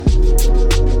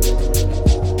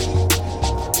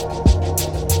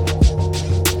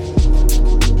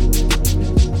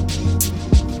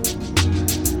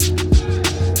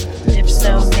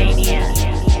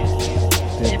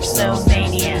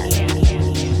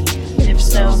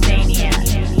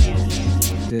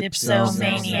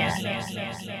Dipsomania.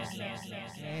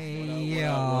 Hey,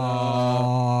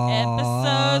 y'all.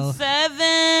 Episode 7.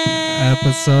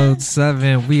 Episode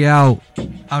 7. We out.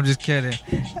 I'm just kidding.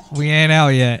 We ain't out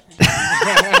yet.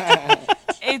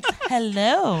 It's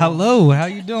hello. Hello. How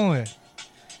you doing?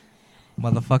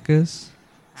 Motherfuckers.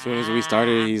 As soon as we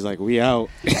started, he's like, we out.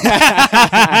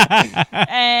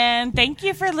 And thank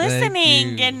you for listening.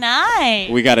 you. Good night.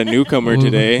 We got a newcomer Ooh,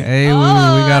 today. Hey, we Oh,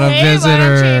 got a hey, visitor.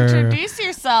 Why don't you introduce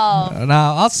yourself?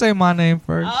 Now, I'll say my name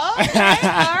first. Okay, all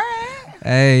right.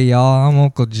 Hey, y'all. I'm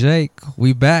Uncle Jake.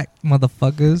 We back,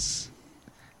 motherfuckers.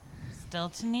 Still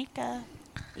Tanika.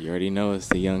 You already know it's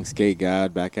the young skate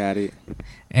god back at it.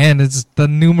 And it's the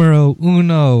numero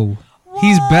uno.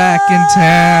 He's back in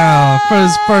town for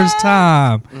his first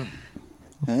time.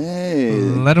 Hey,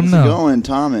 Let him how's know. it going,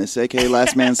 Thomas, aka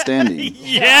Last Man Standing?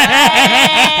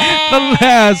 Yeah! The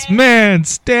last man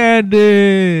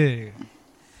standing.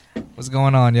 What's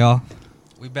going on, y'all?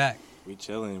 We back. We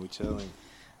chilling. Yeah,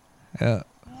 Yeah,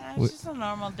 it's just a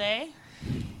normal day.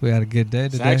 we had a good day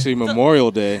It's today. actually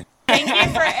Memorial Day. Thank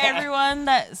you for everyone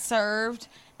that served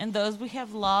and those we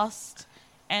have lost.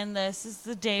 And this is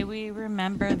the day we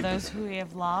remember those who we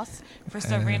have lost for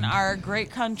serving our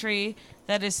great country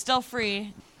that is still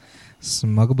free.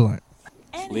 Smuggle blunt.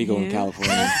 legal in Anywho,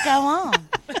 California. Let's go on.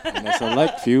 And a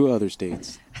select few other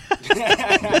states.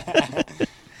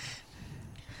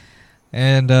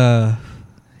 And yeah,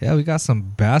 we got some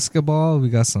basketball. We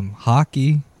got some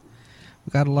hockey.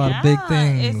 We got a lot of big Yeah,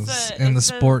 things in the it's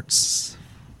a- sports.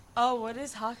 Oh, what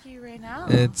is hockey right now?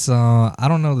 It's I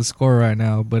don't know the score right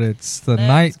now, but it's the Let's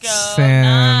Knights go, and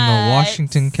the Knights.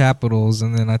 Washington Capitals,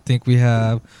 and then I think we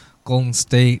have Golden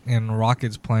State and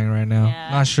Rockets playing right now.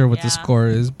 Yeah, Not sure what the yeah. score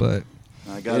is, but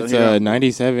I got It's it here.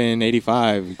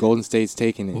 97-85. Golden State's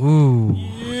taking it. ooh,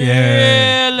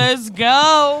 yeah. Let's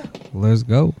go. Let's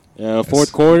go.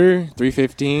 Fourth quarter,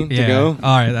 3:15 to Yeah. go.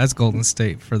 All right, that's Golden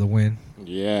State for the win.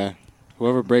 Yeah.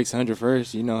 Whoever breaks 100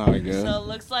 first, you know how it goes. So it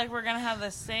looks like we're going to have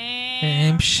the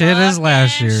same shit as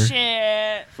last fucking year.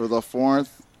 Shit. For the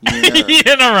fourth year.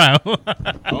 In a row.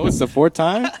 Oh, it's the fourth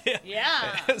time?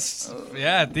 Yeah.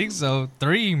 Yeah, I think so.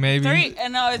 3 maybe. 3.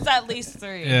 No, it's at least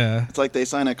 3. Yeah. It's like they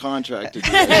signed a contract. He's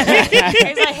like,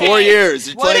 4 hey, years.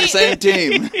 You're what playing do the same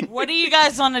team. What do you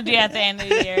guys want to do at the end of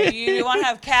the year? You want to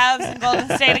have Cavs and Golden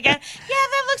State again? Yeah,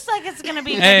 that looks like it's going to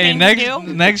be a good Hey, thing to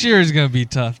do. next year is gonna be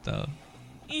tough though.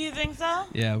 You think so?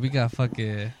 Yeah, we got fuck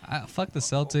the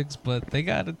Celtics, but they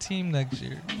got a team next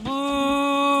year.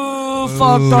 Boo!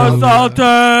 Fuck the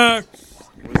Celtics!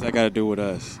 What does that got to do with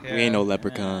us? Yeah. We ain't no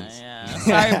leprechauns. Yeah.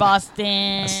 Sorry,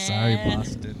 Boston. Sorry,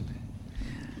 Boston.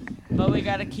 But we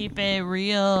got to keep it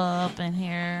real up in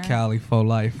here. Cali for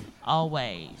life.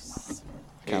 Always.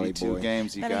 Cali 82 boy.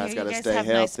 games. You Better guys hear got to guys stay have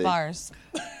healthy. Nice bars.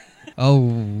 Oh,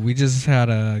 we just had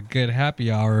a good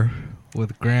happy hour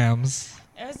with Grams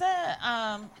It was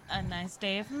a nice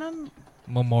day of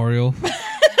Memorial.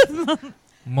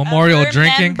 Memorial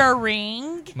drinking.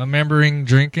 Remembering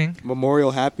drinking.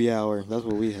 Memorial happy hour. That's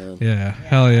what we had. Yeah,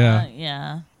 hell yeah.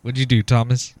 Yeah. What'd you do,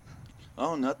 Thomas?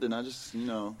 Oh, nothing. I just,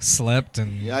 Slept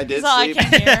and Yeah, I did So I sleep.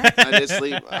 came here. I did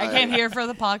sleep. I came here for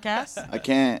the podcast. I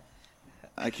can't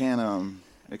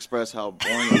express how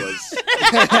boring it was.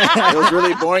 It was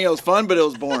really boring. It was fun, but it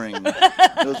was boring.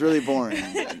 It was really boring.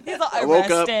 He's all I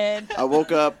woke up. arrested. I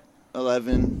woke up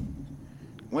 11.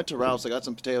 Went to Ralph's. I got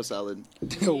some potato salad.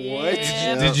 What?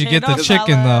 Yeah, Did you get the potato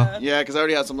chicken, though? salad. Yeah, because I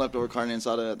already had some leftover carne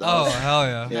asada at the Oh, house. hell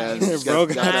yeah. Yeah, Nice. just Bro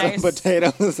got got Nice. some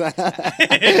potatoes.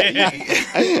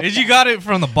 Did you got it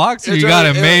from the box or It's you got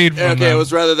rather- it made from Okay, the... it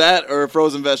was rather that or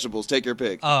frozen vegetables. Take your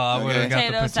pick. Oh, I would have got the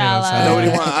Potato potato salad.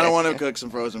 salad. I don't want to cook some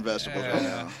frozen vegetables right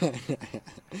now.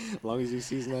 As long as you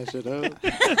season that shit up.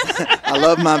 I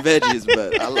love my veggies,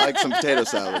 but I like some potato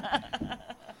salad.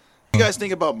 What do you guys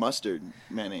think about mustard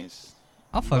mayonnaise?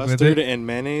 I'll fuck with Mustard it. and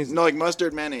mayonnaise. No, like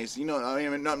mustard mayonnaise. You know, I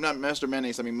mean, not mustard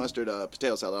mayonnaise. I mean mustard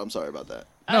potato salad. I'm sorry about that.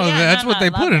 No, Oh, yeah, that's what they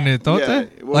love put in it, don't Yeah,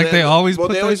 they? well, Like they always well,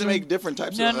 put they always those in? make different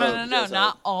types No, of no, no, potato no. salad.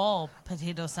 Not all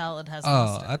potato salad has Oh,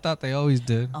 mustard. I thought they always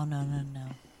did. Oh, no.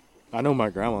 I know my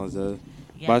grandma's does.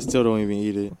 Yeah. But I still don't even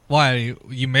eat it. Why?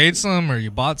 You made some or you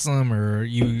bought some or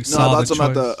you No, I saw bought the some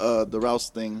at choice? the Rouse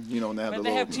thing. You know, when they have But the they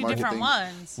little have two market different thing.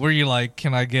 ones. Were you like,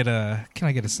 can I get a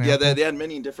sample? Yeah, they had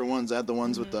many different ones. I had the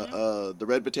ones with the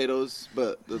red potatoes,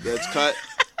 but that's cut.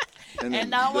 And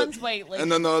then that the- one's weightless.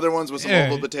 And then the other ones with some Yeah.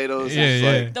 oval potatoes. Yeah, It's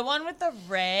yeah. like, The one with the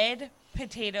red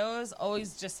potatoes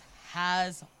always just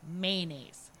has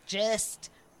mayonnaise. Just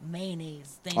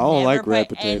mayonnaise. They I don't never like red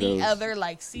put any potatoes. other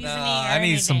like seasoning or I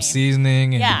need some anything.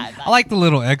 seasoning. And Yeah, I like the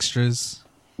little extras.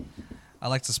 I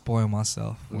like to spoil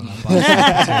myself when I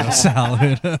buy some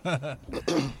potato salad.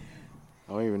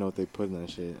 I don't even know what they put in that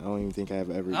shit. I don't even think I've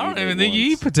ever. I don't eaten even it think you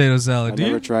once. eat potato salad, I do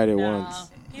never you? tried it No. once.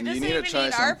 He You doesn't need to even try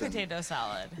eat our something. potato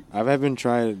salad. I've even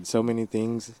tried so many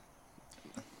things.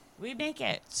 We make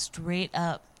it straight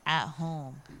up at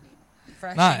home.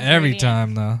 Fresh Not every ingredients.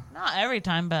 time though. Not every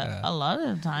time, but Yeah. a lot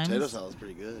of the times. Potato salad's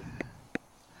pretty good.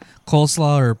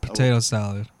 Coleslaw or potato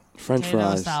salad? French Potato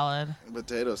fries. salad.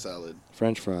 Potato salad.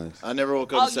 French fries. I never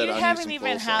woke up Oh, and said you I need haven't some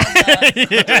even coleslaw. had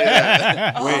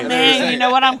the. Oh Wait, man, you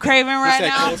know what I'm craving right said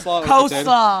now? coleslaw or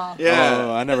Coleslaw. Yeah.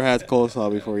 Oh, I never had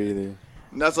coleslaw before either.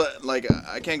 And that's like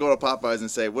I can't go to Popeyes and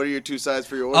say, "What are your 2 sides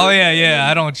for your order?" Oh yeah, And yeah. then-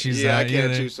 I don't choose Yeah, that I can't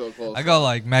either. choose so close. I go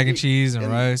like mac and cheese and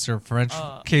And- rice or French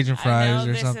Oh, Cajun I fries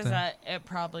know or this something. is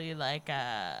probably like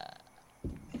a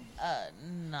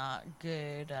not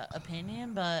good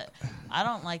opinion, but I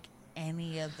don't like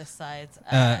any of the sides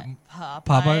at Popeyes,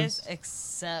 Popeyes?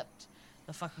 except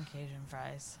the fucking Cajun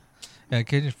fries. Yeah,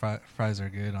 Cajun fries are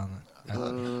good on it.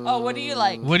 Oh, what do you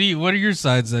like? What are your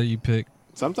sides that you pick?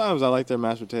 Sometimes I like their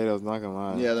mashed potatoes. Not gonna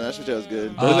lie. Yeah, the mashed potato's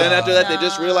good. Oh. But then after that, they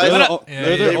just realized. They're But the, I- yeah,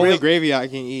 they're the yeah. only real- gravy I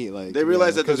can eat. Like They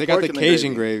realize that because they there's got the pork in the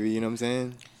Cajun gravy. gravy. You know what I'm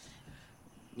saying?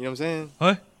 You know what I'm saying?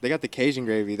 What? They got the Cajun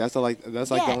gravy. That's like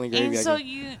the only gravy and I so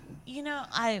can. you know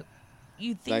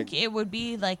you think Like- it would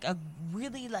be like a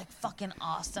really like fucking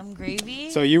awesome gravy?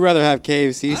 So you rather have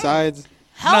KFC sides?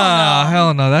 hell Nah, no.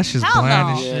 hell no. That's just Hell bland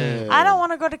no. as shit. I don't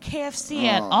want to go to KFC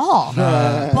at Oh. all.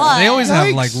 Nah. But They always have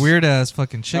Yikes. like weird ass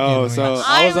fucking chicken. Oh, wings. so-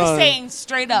 I I was was on- saying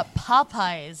straight up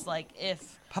Popeyes. Like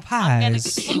if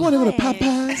Popeyes. You want to go to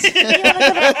Popeyes? You wanna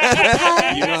go to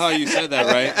Popeyes? You know how you said that,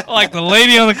 right? Like the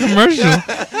lady on the commercial.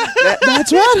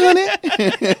 That's right,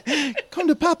 honey. Come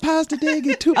to Popeyes today.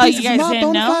 Get 2 Oh, you pieces guys of my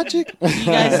didn't know? bonafide chicken. You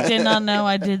guys did not know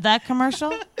I did that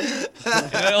commercial?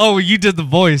 Oh, you did the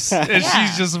voice, and Yeah.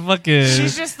 she's just fucking.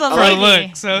 She's just the for lady.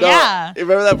 look. So No, Yeah. you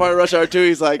remember that part of Rush Hour 2?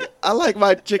 He's like, I like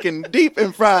my chicken deep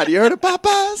and fried. You heard of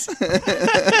Popeyes?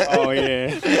 Oh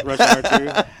yeah, Rush Hour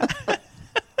 2.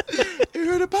 You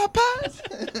heard of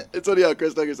Popeyes? It's funny how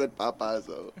Chris Tucker said Popeyes,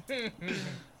 though.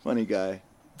 Funny guy.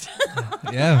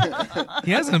 yeah,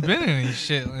 he hasn't been in any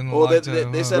shit in a Well, long they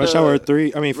time. said- huh? Rush Hour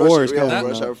 3. I mean 4 is yeah,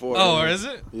 coming. Rush out. Hour 4. Oh, or is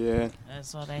it? Yeah.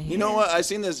 That's what I hear. You know what? I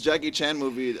seen this Jackie Chan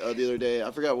movie the other day.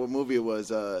 I forgot what movie it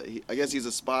was. I guess he's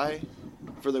a spy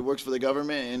works for the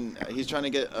government, and he's trying to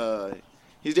get.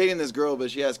 He's dating this girl, but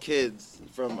she has kids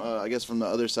from I guess from the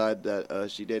other side that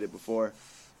she dated before.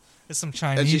 It's some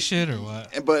Chinese she- shit or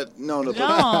what? But no, No,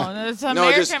 it's an No,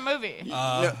 American just- movie.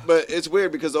 no, but it's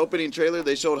weird because the opening trailer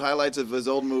they showed highlights of his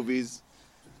old movies.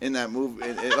 In that movie,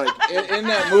 in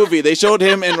that movie, they showed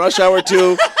him in Rush Hour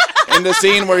 2 in the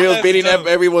scene where he was beating up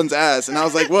everyone's ass, and I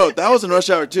was like, "Whoa, that was in Rush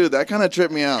Hour 2." That kind of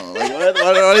tripped me out. Like,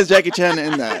 what is Jackie Chan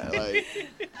in that? Like,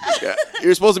 yeah,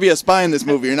 you're supposed to be a spy in this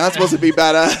movie. You're not supposed to be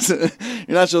badass.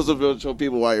 You're not supposed to show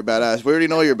people why you're badass. We already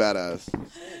know you're badass.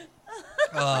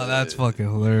 Oh, that's fucking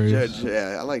hilarious.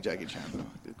 Yeah, I like Jackie Chan though.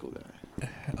 He's a cool guy.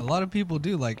 A lot of people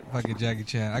do like fucking Jackie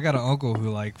Chan. I got an uncle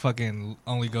who like fucking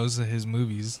only goes to his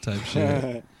movies type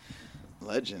shit.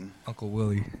 Legend. Uncle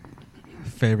Willie,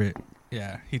 favorite.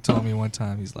 Yeah, he told me one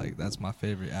time. He's like, "That's my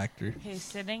favorite actor." He's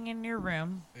sitting in your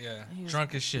room Yeah, He's-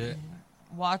 drunk as shit.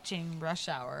 watching Rush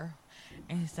Hour,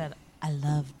 and he said, "I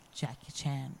love Jackie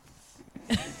Chan,"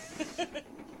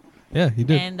 Yeah, he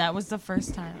did. and that was the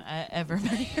first time I ever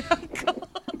met your uncle.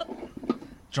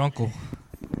 Drunkle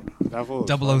That fool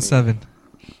was 007.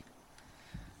 funny.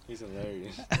 He's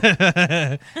hilarious.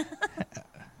 Have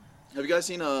you guys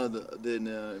seen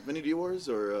the Infinity Wars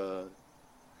or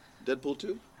Deadpool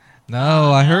 2?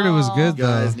 No, I heard it was No. good You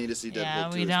guys though. need to see Deadpool Yeah,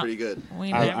 2. we It's don't- pretty good.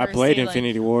 We I never played see,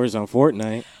 Infinity Wars on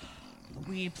Fortnite.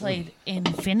 We played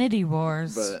Infinity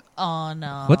Wars But- on.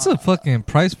 What's the fucking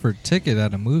price per ticket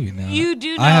at a movie now? You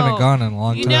do know. I haven't gone in a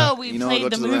long You time. know, we You know, I'll go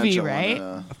played the to movie, Rancho right?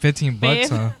 on, $15, Babe?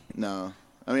 huh? no.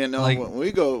 I mean, no. Like- when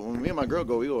we go, when me and my girl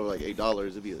go, we go like $8.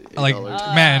 It'd be like $8.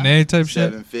 Like matinee type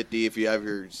shit. $7.50 if you have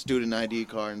your student ID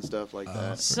card and stuff like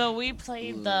that. So we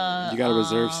played the. You got a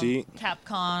reserve seat?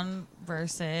 Capcom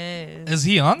versus. Is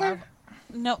he on there?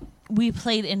 No, we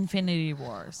played Infinity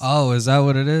Wars. Oh, is that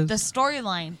what it is? The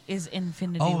storyline is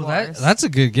Infinity Oh, Wars. that's a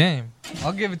good game.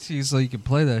 I'll give it to you so you can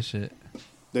play that shit.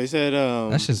 They said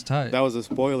That's just tight. that was a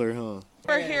spoiler, huh?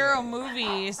 Superhero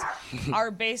movies are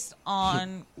based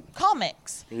on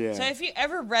comics. Yeah. So if you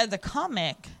ever read the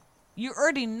comic, you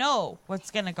already know what's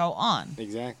gonna go on.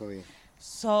 Exactly.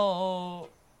 So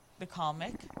the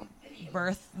comic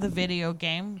birthed the video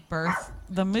game, birthed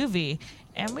the movie.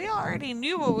 And we already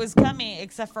knew what was coming,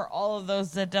 except for all of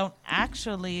those that don't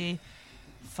actually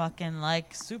fucking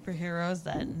like superheroes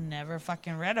that never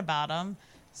fucking read about them.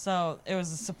 So it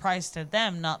was a surprise to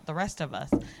them, not the rest of us.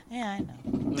 Yeah, I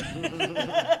know.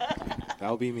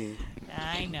 That'll be me. Yeah,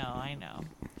 I know.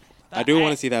 I do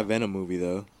want to see that Venom movie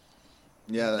though.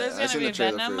 Yeah, There's I gonna seen be the a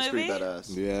trailer Venom for it. It's pretty movie?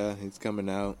 badass. Yeah, it's coming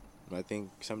out. I think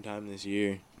sometime this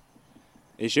year.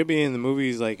 It should be in the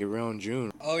movies like around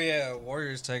June. Oh yeah,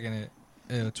 Warriors taking it.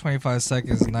 25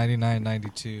 seconds,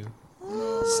 99-92.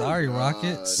 Sorry,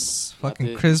 Rockets. Not Fucking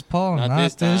this- Chris Paul, not not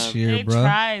this this time. year, They bro.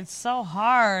 tried so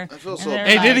hard. I feel and so they're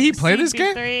Hey, did he like, play this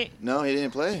game? CP3 No, he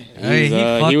didn't play. Hey, he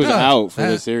fucked was up. out for the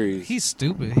That- series. He's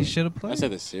stupid. He should have played. I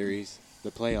said the series,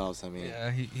 the playoffs. I mean,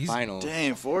 Yeah, he's final,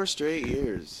 Dang, 4 straight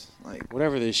years. Like,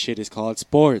 whatever this shit is called,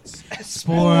 sports.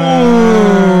 sports.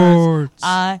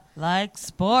 I like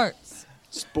sports.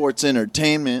 sports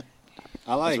entertainment.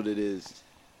 I That's like. what it is.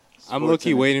 I'm Sports low-key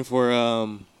enter- waiting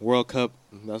for World Cup.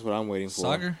 That's what I'm waiting for.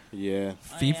 Soccer? Yeah,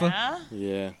 FIFA. Yeah?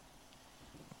 yeah.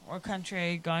 What country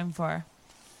are you going for?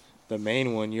 The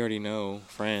main one you already know,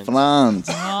 France. France.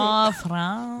 Oh,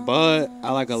 France. But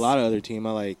I like a lot of other teams.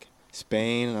 I like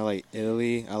Spain. I like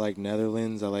Italy. I like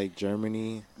Netherlands. I like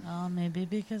Germany. Oh, maybe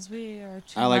because we are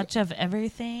too I like- much of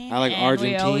everything. I like and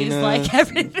we always Argentina. like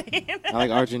everything. I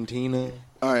like Argentina.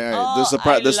 All right. Oh,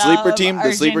 The sleeper team.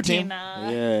 The sleeper team.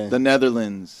 Argentina. Yeah. The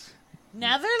Netherlands.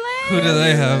 Netherlands? Who do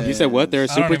they have? You said what? They're a I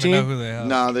don't super even know team? who they have.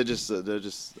 No, they're just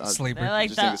Sleeper. They're like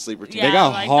just the, think it's sleeper team. yeah, They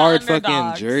got like the hard fucking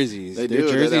underdogs. jerseys. They Their do.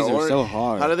 They're jerseys that are orange- so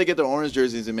hard. How do they get their orange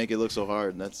jerseys and make it look so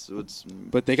hard? That's what's.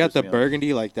 But they got the trips me out.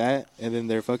 burgundy like that, and then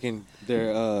their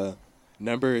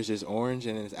number is just orange,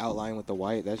 and it's outlined with the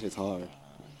white. That shit's hard.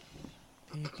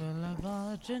 People of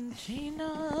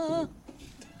Argentina.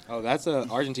 Oh, that's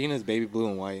Argentina's baby blue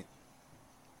and white.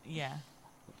 Yeah.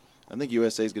 I think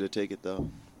USA's gonna take it though.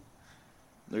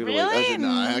 They're gonna Really? Wait.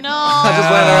 Nah, heck No. I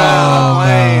just let her out. I'm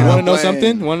playing. Want to I'm know playing.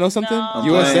 something? Want to know something? No.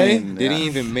 USA playing, didn't yeah.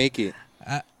 even make it.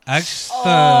 Actually,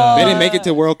 Oh. They didn't make it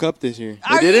to World Cup this year.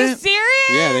 Are didn't? you serious?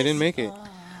 Yeah, they didn't make it.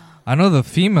 I know the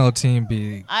female team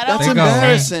be. I don't That's They got one.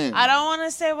 embarrassing. I don't want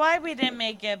to say why we didn't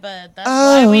make it, but that's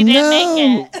Oh, why we didn't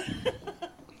no. make it.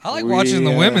 I like watching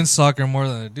the We, women's soccer more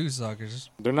than the dude soccer.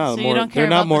 They're not So you more. don't care They're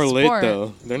not about more the lit sport?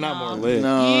 though. They're not No. more lit.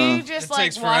 No. You just It like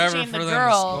takes forever watching for the them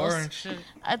girls. to score and shit.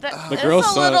 The It's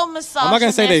girls a little suck. misogynistic. I'm not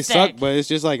gonna say they suck, but it's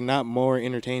just like not more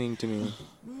entertaining to me.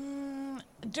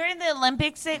 During the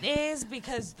Olympics, it is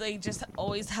because they just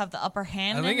always have the upper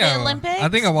hand I think in the Olympics. I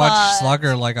think I watch but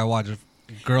soccer like I watch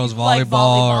girls Like volleyball,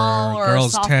 volleyball or or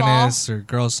girls softball. tennis or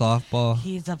girls softball.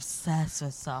 He's obsessed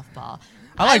with softball.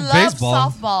 I like love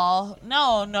baseball. Softball.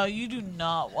 No, you do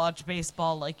not watch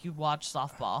baseball like you watch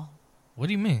softball. What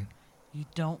do you mean? You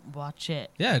don't watch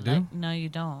it. Yeah, I do. Like, no, you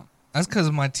don't. That's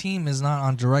because my team is not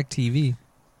on direct TV,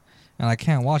 and I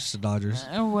can't watch the Dodgers.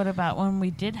 What about when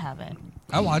we did have it?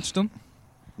 I watched them.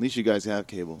 At least you guys have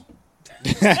cable. What do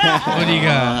you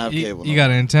got? have You, cable, you no. got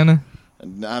an antenna?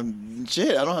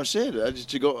 Shit, I don't have shit. I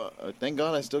just go. Thank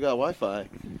God I still got Wi-Fi.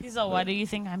 He's all, why do you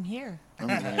think I'm here?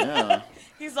 Yeah.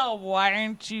 He's all, why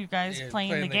aren't you guys Yeah, playing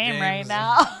playing the the game right games.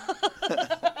 now?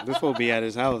 This will be at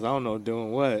his house. I don't know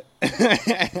doing what.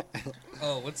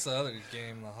 Oh, what's the other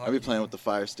game? I be playing with the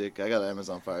Fire Stick. I got an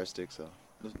Amazon Fire Stick, so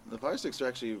the Fire Sticks are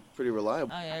actually pretty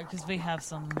reliable. Oh, yeah, because we have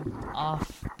some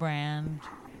off-brand.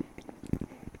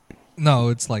 No,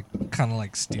 it's like kind of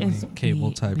like stealing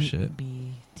cable type shit.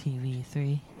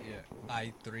 BTV3. Yeah,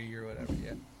 i3 or whatever.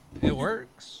 Yeah, it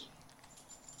works.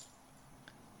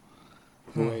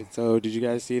 Wait, so did you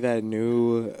guys see that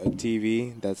new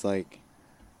TV that's like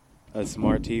a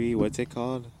smart TV? What's it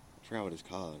called? I forgot what it's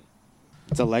called.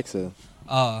 It's Alexa.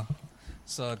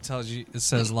 So it tells you. It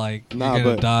says like Nah, you're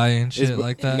gonna but die and shit It's,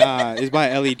 like that. Nah, it's by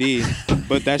LED.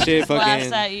 But that shit Laughs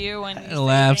fucking. at you when It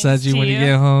laughs at you when you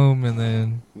get home, and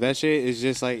then That shit is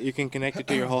just like you can connect it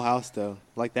to your whole house though.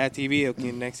 Like that TV, it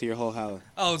connects to your whole house.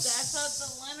 That's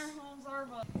what the Leonard homes are.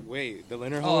 But Wait, the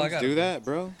Leonard Oh, I homes got do it. that,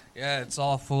 bro? yeah, it's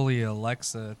all fully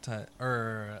Alexa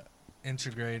or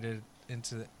integrated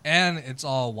into the, and it's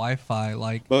all Wi-Fi.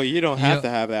 Like But you don't have Yeah. to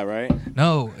have that, right?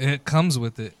 no, it comes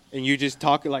with it. And you just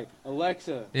talk it like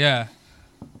Alexa. Yeah.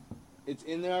 It's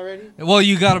in there already. Well,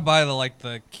 you gotta buy like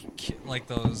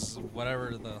those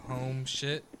whatever the home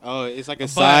shit. Oh, it's like a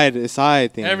But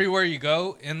side thing. Everywhere you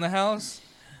go in the house,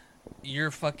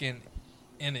 you're fucking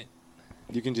in it.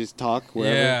 You can just talk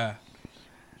wherever. Yeah,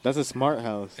 That's a smart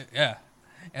house. yeah,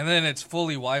 and then it's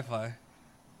fully Wi-Fi.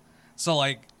 So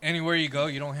like anywhere you go,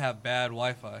 you don't have bad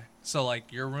Wi-Fi. So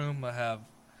like your room will have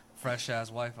fresh ass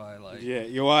Wi-Fi. Like Yeah,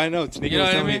 yo, I know. Sneaker You know was what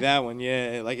I telling me mean? that one.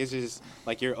 Yeah, like it's just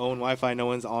like your own Wi-Fi. No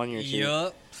one's on your shit.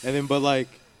 yup, And then, but like,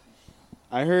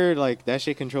 I heard like that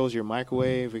shit controls your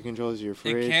microwave. It controls your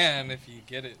fridge. it can if you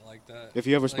get it like that. If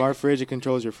you have a Like, smart fridge, it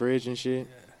controls your fridge and shit.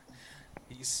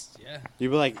 yeah. You'd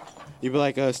be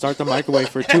like, start the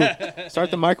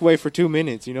microwave for 2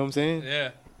 minutes. You know what I'm saying?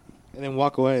 Yeah. And then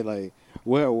walk away. Like,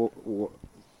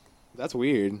 That's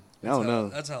weird. I don't know.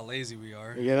 That's how lazy we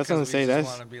are. Yeah, that's what I'm saying. That's.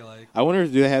 That's. Want to be like, I wonder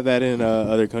if do they have that in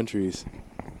other countries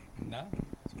no,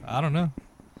 I don't know.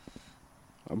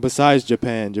 besides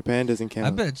Japan. Japan doesn't count.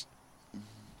 I bet.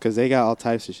 Because they got all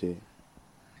types of shit.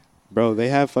 Bro, they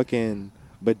have fucking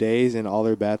bidets in all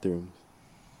their bathrooms.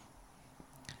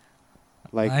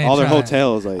 Like, I ain't all their trying-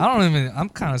 hotels. Like, I don't even. I'm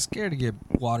kind of scared to get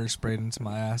water sprayed into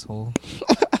my asshole.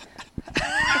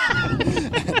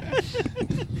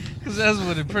 Because that's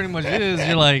what it pretty much is.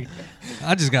 You're like,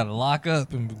 I just got to lock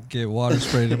up and get water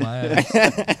sprayed in my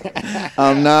ass.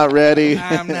 I'm not ready.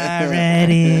 I'm not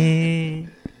ready.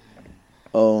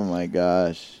 Oh my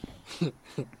gosh.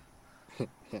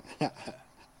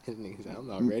 I'm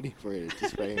not ready for it to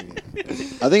spray me.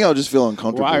 I think I'll just feel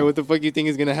uncomfortable. Why? What the fuck you think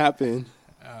is going to happen?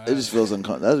 It just feels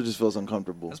that just feels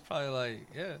uncomfortable. That's probably like,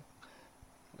 yeah.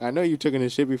 I know you took in a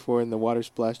shit before and the water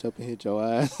splashed up and hit your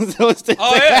ass. So it's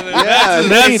Oh yeah,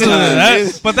 many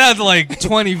that's but that's like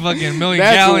 20 fucking million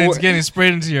That's gallons wor- getting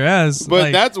sprayed into your ass. But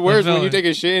like, that's worse I when feel you it. take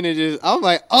a shit and it just, I'm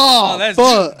like, oh, that's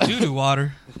fuck. doo doo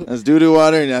water. That's doo-doo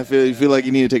water, and you feel like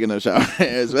you need to take another shower.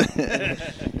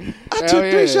 I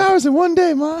took 3 showers in one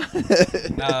day, Ma.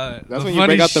 That's when you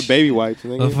break out the baby wipes. The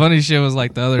Nigga. funny shit was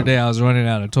like the other day I was running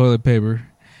out of toilet paper.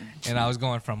 And I was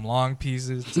going from long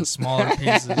pieces to smaller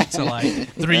pieces to like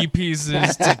 3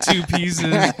 pieces to 2 pieces.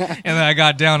 And then I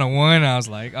got down to 1. And I was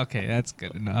like, okay, that's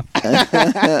good enough. I'm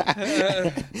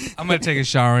going to take a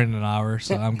shower in an hour,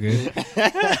 so I'm good.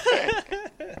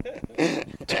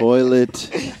 Toilet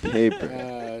paper.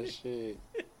 Ah, shit.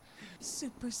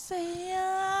 Super Saiyan.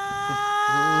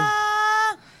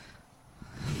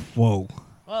 Whoa.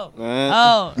 Whoa.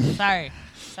 Uh, Oh, sorry.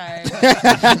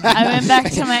 I went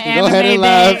back to my Go ahead anime and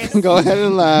laugh. days. Go ahead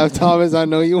and laugh, Thomas. I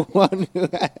know you want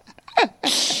to.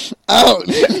 Out.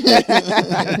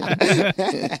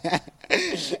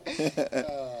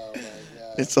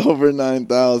 It's over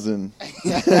 9,000.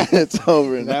 It's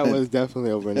over. That was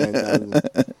definitely over 9,000.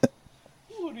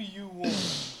 What do you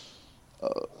want?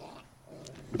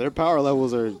 Their power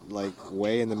levels are like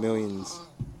way in the millions.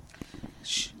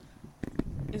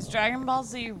 Is Dragon Ball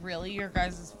Z really your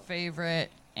guys' favorite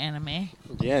anime?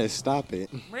 Yeah, stop it.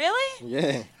 Really?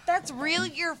 Yeah. That's really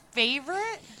your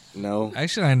favorite? No.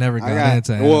 Actually, I never got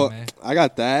into anime. Well, I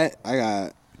got that. I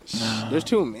got. There's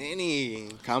too many.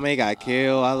 Kame got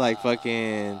killed. I like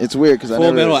fucking. It's weird because I Full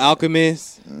never. Metal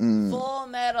Alchemist. Full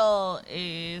Metal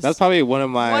is. That's probably one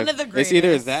of One of the It's either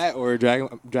greatest. that or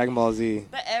Dragon Ball Z.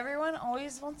 But everyone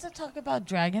always wants to talk about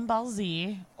Dragon Ball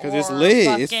Z. Because it's or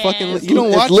lit. It's fucking lit. You don't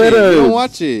It's watch it. littered. You don't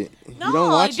watch it. No, you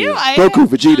don't watch I do. it. I Goku,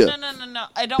 Vegeta. No.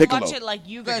 I don't Piccolo. watch it like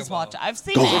you guys Piccolo. watch it. I've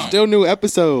seen Gohan. it. There's still new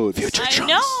episodes. I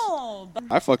know. But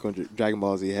I fuck with Dragon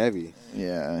Ball Z heavy.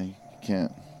 Yeah, you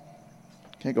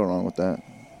can't go wrong with that.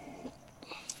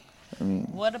 I mean,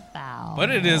 what about?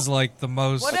 but it is like the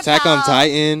most. What Attack on about-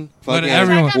 Titan. But Fucking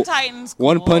everyone- Attack on Titan's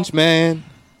One cool. Punch Man.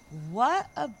 What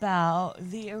about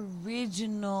the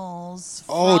originals?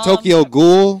 Oh, from Tokyo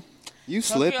Ghoul. You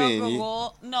Tokyo slipping.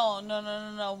 Ghoul?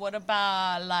 No. What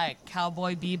about like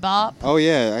Cowboy Bebop? Oh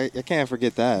yeah, I can't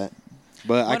forget that.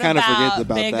 But I What kind of forget about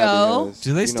about Big that. O? Because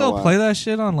Do they you know still why. play that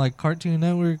shit on like Cartoon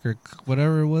Network or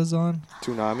whatever it was on?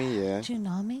 Toonami? Yeah.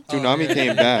 Tsunami? Toonami yeah.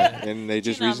 came back, and they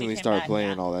just Toonami recently came started back,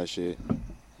 playing yeah. all that shit.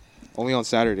 Only on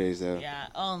Saturdays though. Yeah,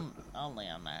 only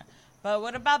on that. But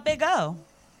what about Big O?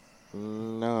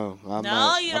 No, I'm No,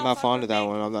 not. you I'm don't not fuck fond with of that Big-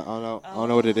 one. I don't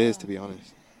know what it is, to be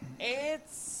honest.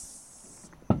 It's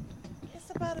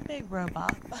about a big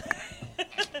robot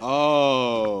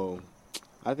Oh,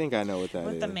 I think I know what that is.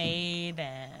 with the maid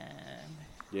and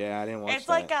Yeah, I didn't watch it's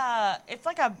that.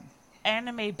 like a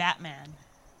anime Batman.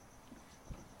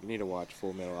 You need to watch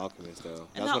Full Metal Alchemist though.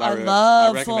 No, That's what I I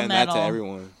love I Full recommend that to Metal.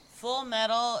 everyone. Full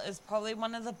Metal is probably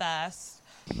one of the best.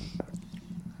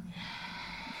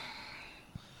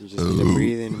 You just need to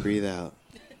breathe in, breathe out.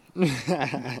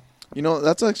 you know,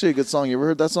 that's actually a good song. You ever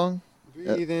heard that song?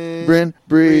 Breathe in, Breathe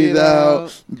breathe out.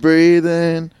 out. Breathe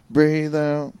in, breathe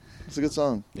out. It's a good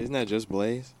song. Isn't that just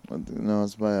Blaze? No,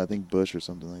 it's by I think Bush or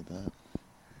something like that.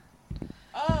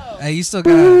 Oh, Hey, you still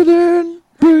Breathe got. in,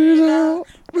 breathe out,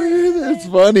 breathe in. It's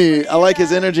funny. I like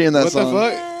his energy in that What song. the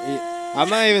fuck? I'm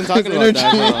not even talking His about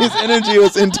energy, that. his energy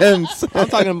was intense. I'm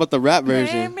talking about the rap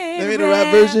version. They made a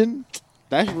rap version.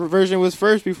 That version was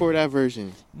first before that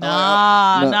version.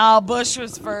 Nah, no. no, Bush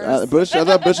was first. Bush. I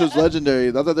thought Bush was legendary.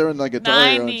 I thought they were in like guitar.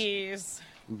 90s.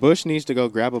 Bush needs to go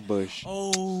grab a bush.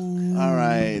 Oh. All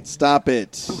right, stop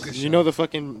it. You know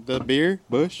the beer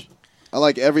Bush? I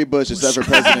like every Bush except for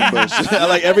President Bush. I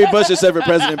like every Bush except for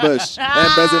President Bush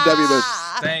and President W. Bush.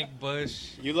 Stank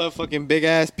bush. You love fucking big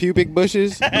ass pubic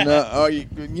bushes? No, oh, you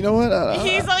know what?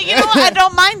 He's like, you know what? I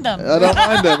don't mind them. I don't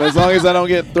mind them as long as I don't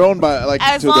get thrown by like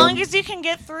As to long them. as you can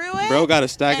get through it. Bro got a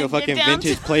stack And of get fucking down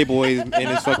vintage to- Playboys in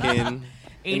his fucking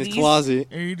in his 80s. closet.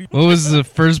 What was the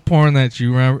first porn that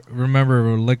you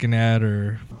remember looking at,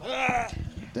 or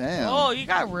Damn. Oh, you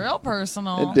got real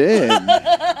personal. It did.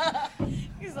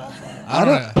 He's like, I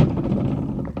don't know.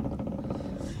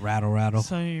 Rattle.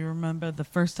 so you remember the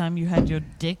first time you had your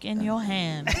dick in your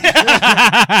hand?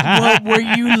 What were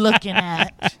you looking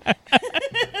at?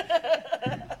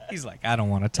 He's like, I don't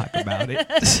want to talk about it.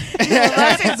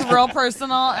 It's real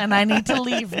personal, and I need to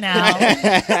leave now.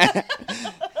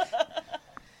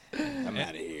 I'm out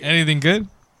of here. Anything good?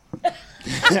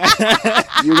 You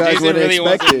guys Jason wouldn't really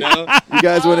wants expect to it. know. You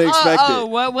guys wouldn't expect oh, it.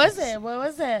 what was it? What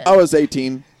was it? I was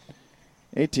 18.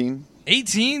 18.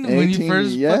 18 when you 18,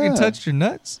 first yeah. fucking touched your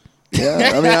nuts?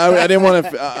 Yeah. I mean, I didn't want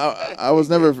to. I was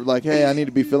never like, hey, I need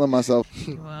to be feeling myself.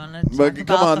 You wanna But talk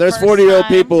come about on, the there's first 40-year-old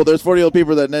time? people. There's 40-year-old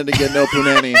people that need to get no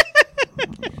punani.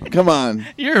 Come on.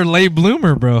 You're a late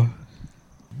bloomer, bro.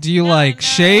 Do you like no,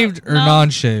 shaved or no.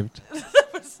 non-shaved?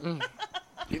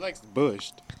 He likes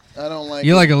bushed. I don't like.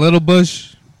 You like a little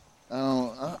bush? I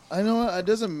don't. I know what. It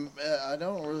doesn't. I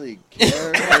don't really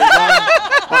care.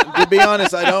 To be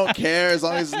honest, I don't care as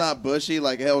long as it's not bushy.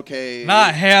 Like, hey, okay.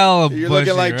 Not hell You're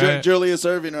bushy, looking like right? Julius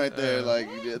Erving right there. Like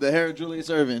the hair of Julius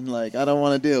Erving. Like, I don't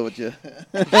want to deal with you.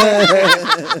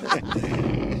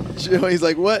 He's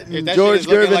like, what? If that George shit is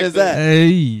looking Gervin like is the- that?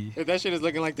 Hey. If that shit is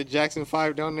looking like the Jackson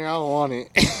 5 down there, I don't want it.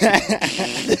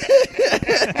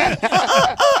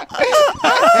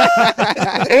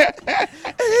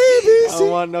 I don't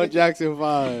want no Jackson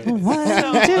 5. So,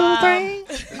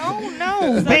 Oh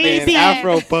no, Fucking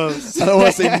Afro puffs. I don't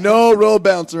want to see no roll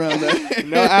bounce around there.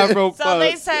 No Afro So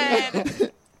they puffs.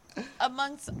 said,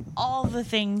 amongst all the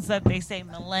things that they say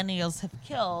millennials have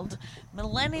killed,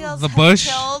 millennials The have bush?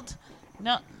 killed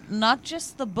not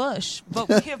just the bush, but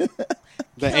we have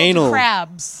The killed anal.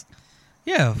 crabs.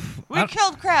 Yeah. We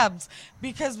killed crabs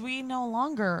because we no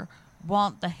longer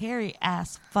want the hairy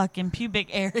ass fucking pubic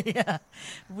area.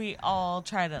 We all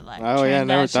try to like Oh, yeah, I trim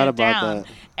never that thought shit about down. that.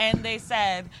 And they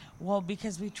said, well,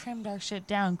 because we trimmed our shit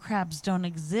down, crabs don't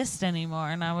exist anymore.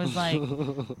 And I was like,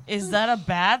 is that a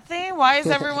bad thing? Why is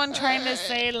everyone trying to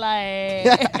say like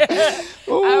I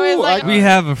was like, we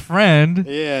have a friend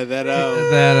Yeah, that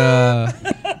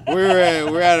that we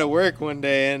were at work one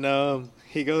day and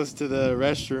he goes to the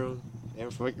restroom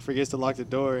and forgets to lock the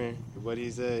door, but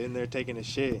he's in there taking a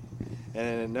shit.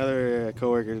 And another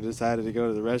coworker decided to go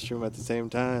to the restroom at the same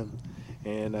time,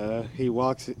 and he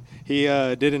walks. He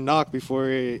didn't knock before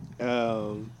he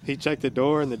checked the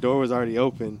door, and the door was already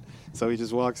open. So he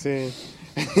just walks in,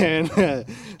 and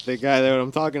the guy that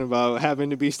I'm talking about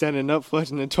happened to be standing up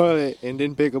flushing the toilet and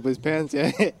didn't pick up his pants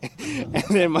yet. And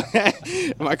then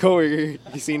my coworker,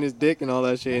 he seen his dick and all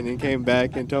that shit, and he came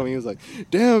back and told me, he was like,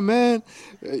 "Damn, man,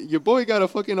 your boy got a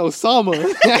fucking Osama."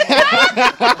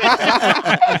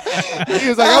 He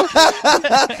was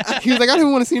like, I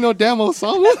didn't want to see no damn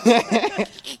Osama.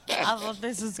 I thought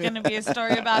this was gonna be a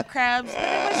story about crabs, but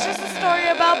it was just a story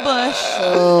about bush.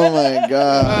 Oh my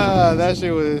god. That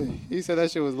shit was. He said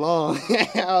that shit was long.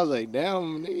 I was like,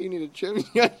 damn, nigga, you need to trim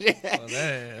your shit.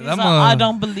 He's like, I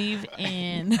don't believe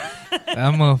in.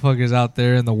 that motherfucker's out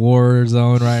there in the war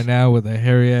zone right now with a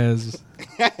hairy ass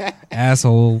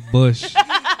asshole bush. He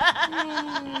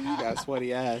got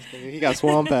sweaty ass. Nigga. He got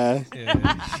swamp ass. Yeah.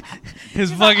 His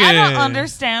He's like, fucking I don't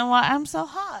understand why I'm so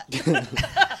hot.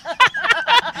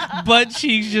 butt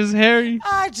cheeks just hairy.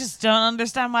 I just don't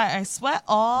understand why I sweat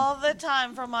all the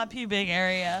time from my pubic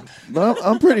area. But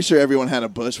I'm pretty sure everyone had a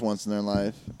bush once in their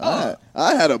life. I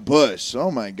had a bush.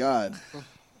 Oh my god.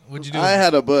 What'd you do? I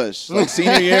had a bush. Like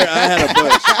senior year, I had a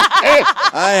bush.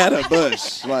 I had a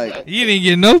bush. Like You didn't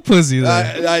get no pussy though.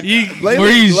 Were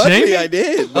you luckily shaving? I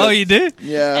did. Oh, but- you did?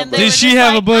 Yeah. And but- they Did were she just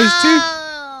have a like, bush, too?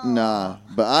 "Oh." Nah,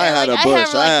 but I They're had like, a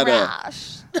bush. have, I had a. rash.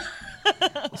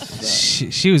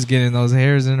 She was getting those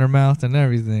hairs in her mouth and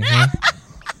everything, huh?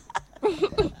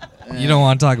 You don't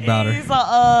want to talk about her. He's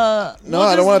like, No,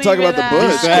 I don't want to talk about the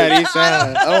bush. He's sad. He's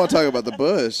sad. I don't want to talk about the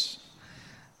bush.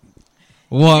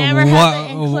 What? Never had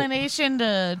the What? inclination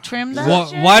to trim that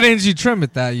shit? Why didn't you trim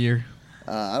it that year?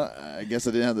 I guess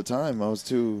I didn't have the time. I was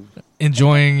too.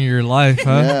 Enjoying your life,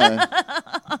 huh? Yeah,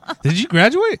 Did you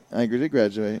graduate? I did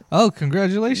graduate. Oh,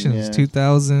 congratulations! Yeah.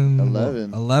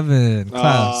 2011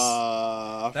 class.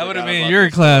 I That would have forgot been about your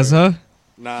this class, story. huh?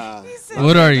 Nah.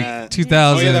 What are you? That.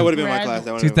 2000. Oh yeah, that would have been my class.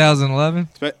 That would've been- 2011.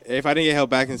 If I didn't get held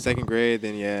back in second grade,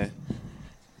 then yeah,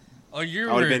 Oh, you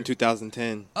I would have been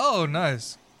 2010. Oh,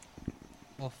 nice.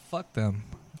 Well, fuck them.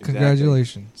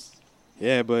 Congratulations.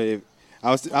 Yeah, but if,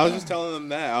 I was just telling them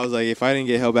that. I was like, if I didn't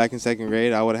get held back in second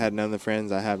grade, I would have had none of the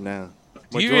friends I have now.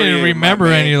 Do you Majority even of my remember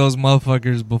band- any of those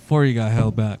motherfuckers before you got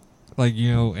held back? Like,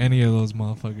 you know, any of those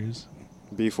motherfuckers?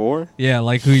 Before? Yeah,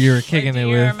 like who you were Like, kicking do it you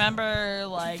with. remember,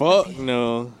 like... Fuck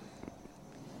no.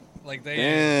 Like they.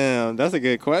 Damn, that's a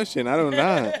good question. I don't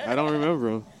know. I don't remember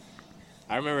 'em.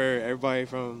 I remember everybody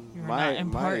from You were my not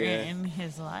important yeah. in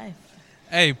his life.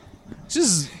 Hey,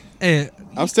 just hey.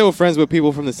 I'm still friends with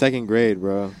people from the second grade,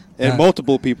 bro. And Uh,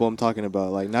 multiple people I'm talking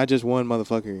about, like not just one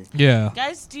motherfucker. Yeah,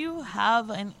 Guys, do you have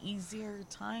an easier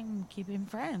time keeping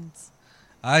friends?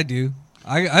 I do.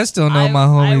 I still know my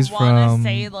homies I wanna from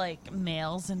say, like,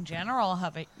 males in general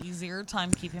have an easier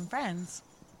time keeping friends.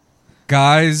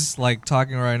 guys. Like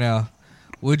talking right now.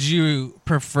 Would you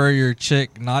prefer your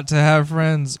chick not to have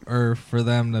friends, or for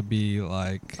them to be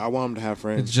like I want them to have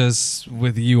friends. just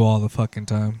with you all the fucking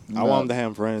time? I want them to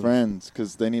have friends. friends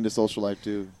because they need a social life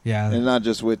too, Yeah, and not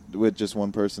just with just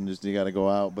one person. Just you got to go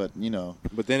out, but you know,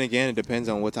 But then again, it depends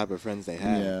on what type of friends they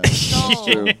have. yeah, So, it's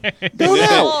true.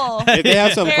 so, If they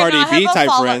have some Here, Cardi no, I have B a type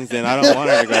follow- friends, then I don't want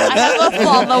her to go. I have a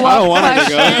follow-up I don't want her to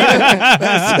go.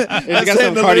 question. If you got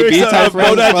some Cardi B type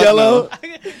friends, Bodak fuck Yellow.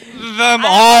 them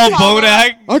all Bodak.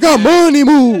 I got money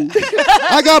move.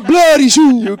 I got bloody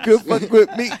shoes. You could fuck with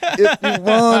me if you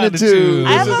wanted to.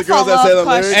 I have This is a the girls that say follow-up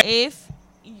the lyrics. question. If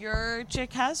your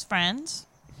chick has friends,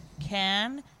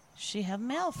 can she have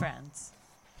male friends?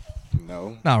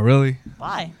 No. Not really.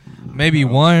 Why? Maybe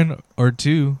one or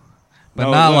two, but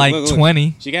No, not look, like look, look.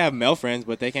 20. She can have male friends,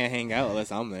 but they can't hang out unless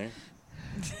I'm there.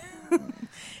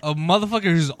 A motherfucker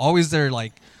who's always there,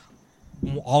 like,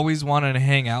 always wanting to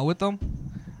hang out with them.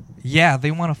 Yeah, they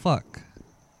want to fuck.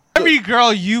 Every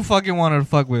girl you fucking wanted to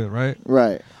fuck with, right?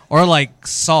 Right. Or like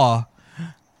saw,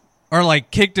 or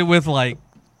like kicked it with like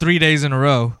 3 days in a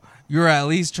row. You're at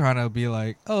least trying to be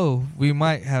like, oh, we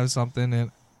might have something,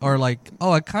 and or like,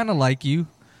 oh, I kind of like you.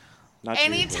 Not true.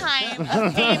 Anytime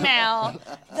a female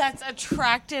that's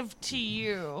attractive to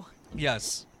you,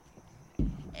 Yes.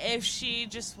 if she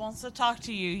just wants to talk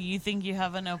to you, you think you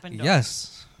have an open door.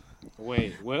 Yes.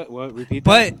 Wait, what? Repeat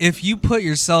But that. if you put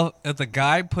yourself, if the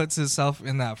guy puts himself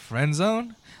in that friend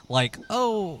zone, like,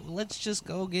 oh, let's just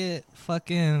go get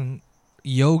fucking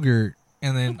yogurt,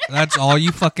 and then that's all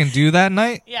you fucking do that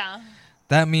night, Yeah.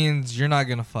 that means you're not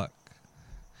gonna fuck.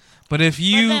 But if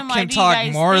you then why can do you talk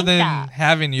guys more think than that?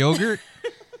 having yogurt,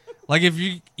 like if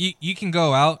you can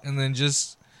go out and then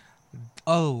just,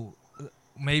 oh,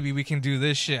 maybe we can do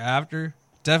this shit after.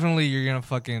 Definitely, you're gonna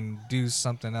fucking do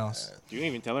something else. You don't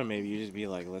even tell her. Maybe you just be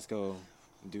like, "Let's go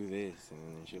do this," and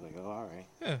then she's like, "Oh, all right."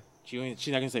 Yeah. She's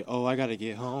not gonna say, "Oh, I gotta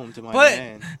get home to my But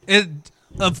man." it,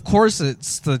 of course,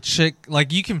 it's the chick.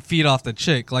 Like you can feed off the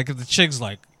chick. Like if the chick's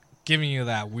like giving you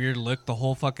that weird look the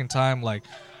whole fucking time, like,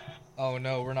 oh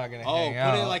no, we're not gonna Oh, hang put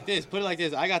out. it like this. Put it like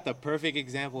this. I got the perfect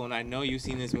example, and I know you've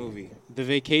seen this movie, the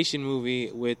Vacation movie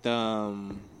with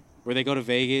where they go to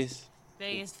Vegas.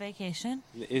 Vegas Vacation.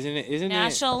 Isn't it? Isn't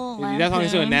National it? That's what I'm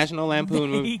saying. Lampoon. National Lampoon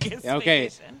movie. Vegas Okay.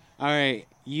 Vacation. All right.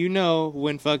 You know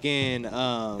when fucking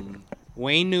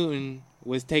Wayne Newton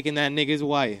was taking that nigga's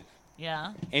wife.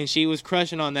 Yeah. And she was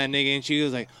crushing on that nigga, and she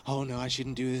was like, "Oh no, I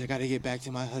shouldn't do this. I gotta get back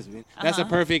to my husband." That's a Uh-huh.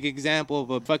 perfect example of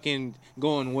a fucking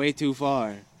going way too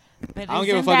far. But I don't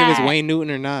give a isn't fuck if it's that- Wayne Newton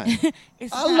or not. isn't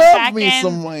I that love back me in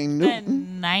some Wayne the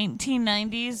Newton.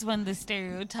 1990s when the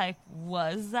stereotype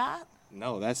was that?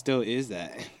 No, that still is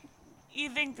that. You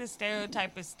think the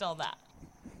stereotype is still that?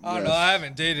 I don't know. I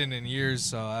haven't dated in years,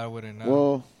 so I wouldn't know.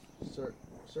 Well,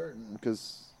 certain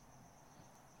because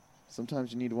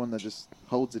sometimes you need one that just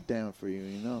holds it down for you.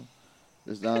 You know,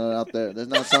 there's not out there. There's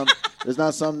not some. There's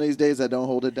not some these days that don't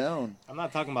hold it down. I'm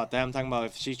not talking about that. I'm talking about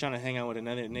if she's trying to hang out with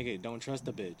another nigga, don't trust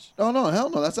the bitch. Oh no, hell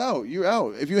no, that's out. You're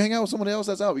out. If you hang out with someone else,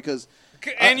 that's out because.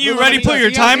 And you no, ready no, put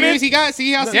your time in? He got,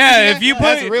 see how Yeah, serious if he you got? put-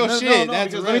 that's real No, shit. no,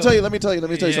 That's because real. let me tell you something.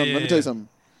 Let me tell you Yeah, something.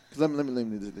 'Cause let me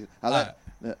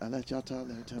I let y'all talk.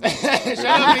 Let me tell you. Shut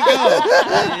up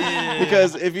and go.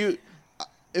 Because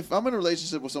if I'm in a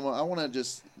relationship with someone, I want to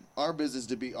just our business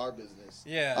to be our business.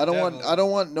 Yeah, I don't definitely.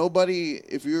 want nobody.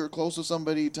 If you're close to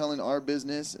somebody telling our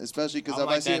business, especially because I'm if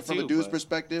I like see that it from too, a dude's but-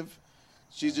 perspective,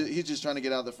 he's just trying to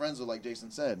get out of the friend zone, like Jason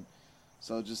said.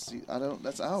 So just see,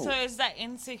 that's out. So is that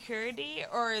insecurity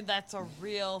or that's a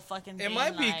real fucking thing? It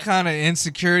might be like- kind of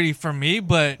insecurity for me,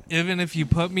 but even if you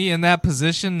put me in that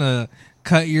position to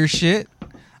cut your shit,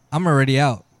 I'm already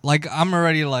out. Like I'm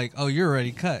already like, oh, you're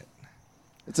already cut.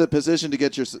 It's a position to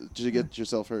get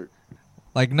yourself hurt.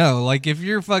 Like no, like if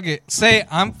you're fucking say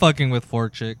I'm fucking with 4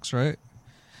 chicks, right?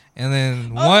 and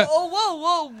then one.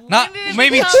 Whoa. Not- When did it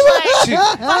maybe become two.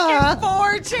 like fucking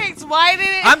 4 chicks? Why did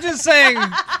it? I'm just saying,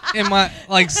 in my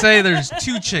say there's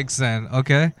 2 chicks then,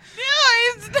 okay?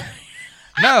 No, it's not.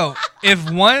 No, if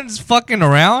one's fucking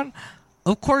around,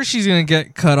 of course she's gonna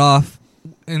get cut off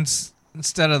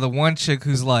instead of the one chick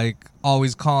who's like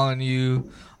always calling you,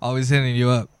 always hitting you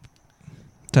up,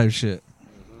 type shit.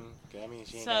 I mean,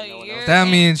 she ain't So got no one you're else. That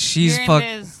means she's you're fuck-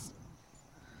 into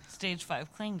stage 5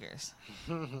 clingers.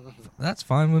 That's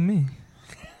fine with me.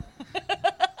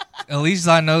 At least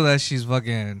I know that she's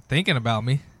fucking thinking about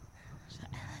me.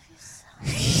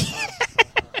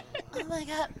 Oh my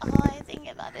god, all I think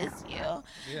about is you.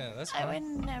 Yeah, that's I would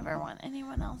never want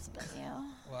anyone else but you.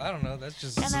 Well, I don't know. That's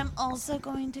just. And I'm also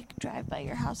going to drive by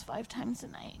your house 5 times a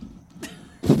night.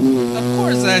 Of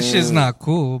course, that shit's not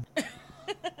cool.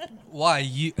 Why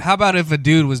you? How about if a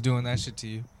dude was doing that shit to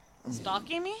you?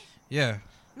 Stalking me? Yeah,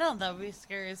 No, that would be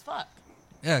scary as fuck.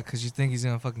 yeah, because you think he's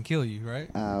gonna fucking kill you, right?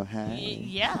 Oh, hey.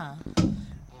 Yeah.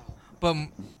 But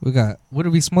we got. What are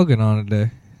we smoking on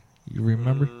today? You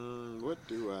remember? What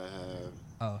do I have?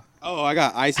 Oh, Oh, I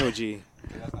got Ice OG.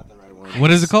 That's not the right one. what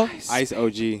is it called? Ice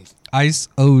OG. Ice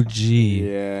OG.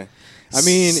 Yeah. I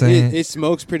mean, Same. it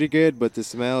smokes pretty good, but the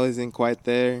smell isn't quite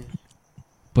there.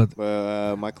 But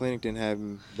My clinic didn't have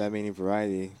that many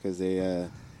variety because they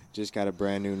just got a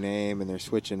brand new name and they're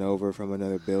switching over from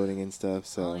another building and stuff.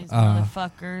 All So these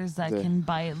motherfuckers that the- can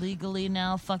buy it legally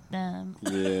now, fuck them.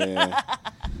 yeah.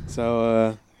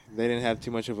 So they didn't have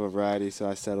too much of a variety, so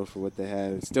I settled for what they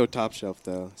had. It's still top shelf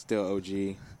though. Still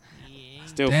OG.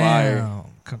 Still fire. damn,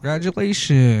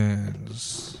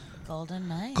 congratulations, Golden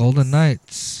Knights. Golden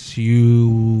Knights!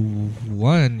 You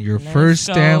won your Let's first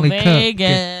go Stanley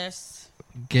Vegas.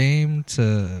 Cup game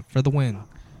for the win.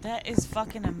 That is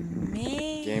fucking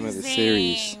amazing. Game of the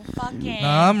series. Fucking No,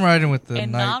 I'm riding with the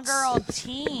inaugural Knights.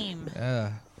 team.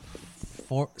 Yeah,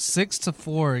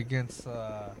 6-4 against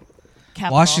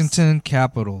Capitals. Washington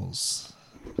Capitals.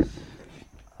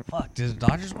 Fuck, did the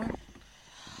Dodgers win?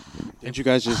 Didn't you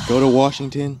guys just go to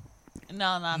Washington?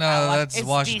 No, No, that. that's It's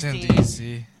Washington DC.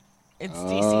 D.C. It's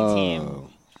DC team. Oh.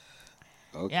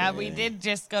 Okay. Yeah, we did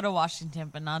just go to Washington,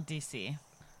 but not DC.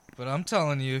 But I'm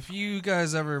telling you, if you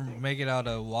guys ever make it out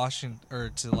of Washington or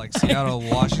to like Seattle,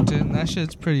 Washington, that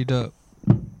shit's pretty dope.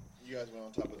 You guys went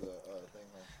on top of the thing,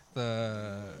 huh?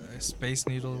 The Space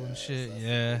Needle and shit,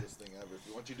 yeah. Thing ever.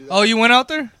 Once you do that, Oh, you went out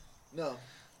there? no.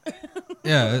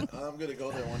 Yeah. I'm gonna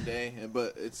go there one day,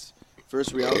 but it's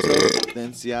first Rialto,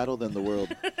 then Seattle, then the world.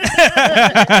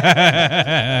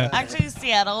 Actually,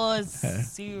 Seattle is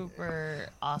super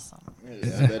awesome.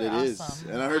 I bet it is.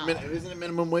 Awesome. And I heard, Wow. isn't it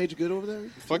minimum wage good over there?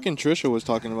 Fucking Trisha was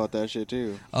talking about that shit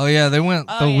too. Oh yeah, they went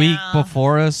Oh, the week yeah.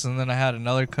 before us, and then I had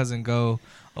another cousin go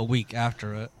a week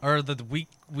after it, or the week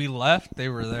we left, they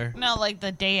were there. No, like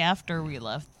the day after we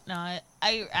left. No,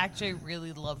 I actually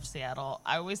really loved Seattle.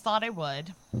 I always thought I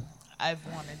would. I've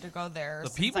wanted to go there. The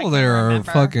since I people can there are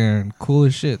remember. fucking cool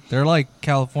as shit. They're like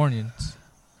Californians,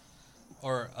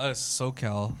 or us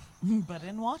SoCal, But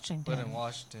in Washington. but in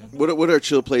Washington. What are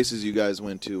chill places you guys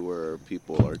went to where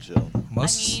people are chill?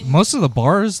 Most mean- most of the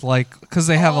bars, like, because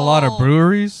they have a lot of Oh.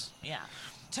 breweries. Yeah.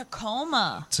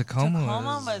 Tacoma.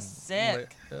 Tacoma was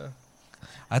sick. Yeah.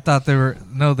 I thought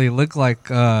they look like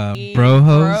bro hoes.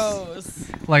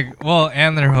 Bros. Like, well,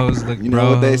 and their hoes look You bro know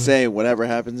what they hoes. say: whatever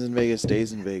happens in Vegas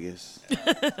stays in Vegas.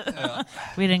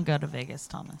 We didn't go to Vegas,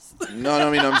 Thomas. No, I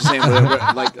mean I'm just saying.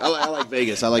 Whatever, like I like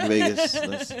Vegas. I like Vegas.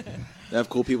 They have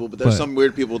cool people, but there's But- some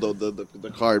weird people though.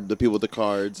 The people with the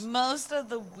cards. Most of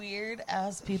the weird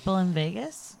ass people in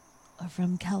Vegas are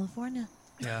from California.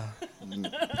 Yeah.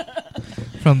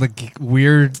 From the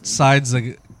weird sides of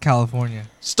California.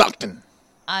 Stockton.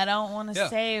 I don't want to Yeah.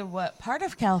 say what part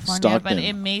of California, Stockton. but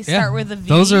it may Yeah. start with a V.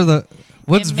 Those are the.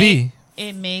 What's It V? may-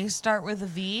 It may start with a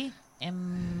V. It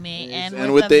may end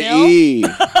And with with a the Bill. E.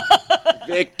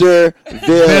 Victorville.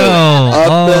 Bill.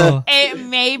 Up Oh. It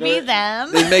may be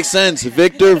them. It makes sense.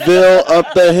 Victorville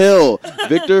up the hill.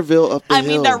 Victorville up the I hill.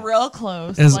 mean, they're real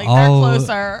close. Is Like, all- they're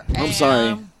closer. I'm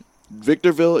sorry.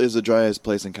 Victorville is the driest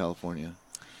place in California.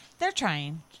 They're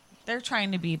trying. They're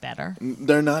trying to be better.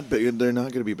 They're not big. They're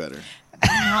not going to be better.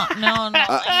 No,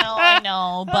 I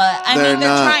know, but I They're mean, they're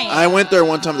not. trying. I went there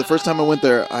one time. The first time I went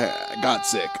there, I got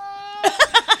sick.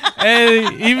 Hey,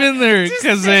 even there,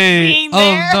 because they. being Oh,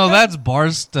 there. no, that's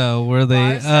Barstow, where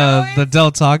they. Barstow the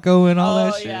Del Taco and all Oh,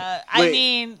 that shit. yeah. I Wait.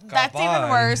 mean, that's Goodbye. even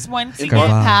worse. Once you In get Bar-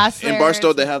 past In there.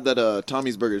 Barstow, they have that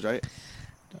Tommy's Burgers, right?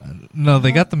 No,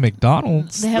 they got the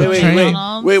McDonald's. They have the Wait, train.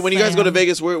 McDonald's. Wait. When you guys go to Sam.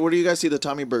 Vegas, where do you guys see the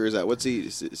Tommy Burgers at? What's the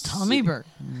Tommy Burger.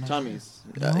 Tommy's?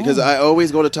 Because I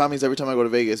always go to Tommy's every time I go to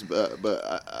Vegas, but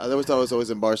I always thought it was always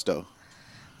in Barstow.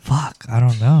 Fuck, I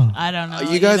don't know. I don't know.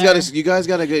 You guys either.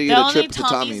 gotta get The a only trip to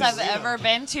Tommy's Tommy's. I've ever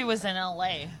been to was in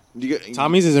LA.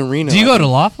 Tommy's is in Reno. Do you go to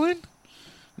Laughlin?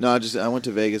 No, I went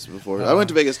to Vegas before. I went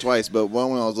to Vegas twice, but one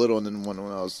when I was little and then one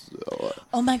when I was.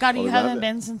 Oh my God, you Older. haven't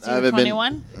been since you I were haven't been-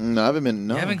 21? No, I haven't been.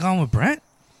 No, You haven't gone with Brent?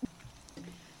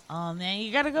 Oh man,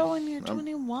 you gotta go when you're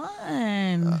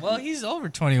 21. Well, he's over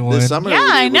 21. this summer. Yeah,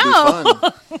 I would be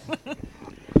fun.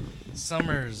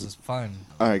 Summers is fun.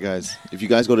 All right, guys. If you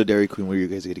guys go to Dairy Queen, where are you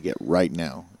guys gonna get right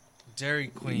now? Dairy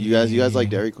Queen. You guys like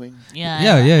Dairy Queen? Yeah,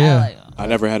 Yeah, yeah, yeah. like- I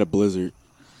never had a Blizzard.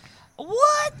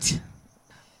 what?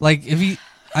 Like, if you...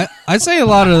 I'd say a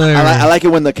lot of their... I like it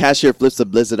when the cashier flips the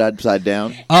Blizzard upside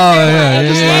down. Oh, yeah, yeah,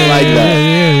 just yeah, like yeah, that.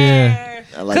 yeah.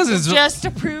 I like 'Cause that. it's- Just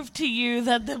to prove to you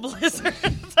that the Blizzard.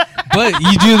 But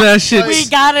you do that shit... we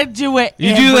gotta do it.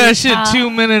 You do every that shit time. 2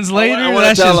 minutes later, wanna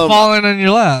that tell shit's 'em- falling on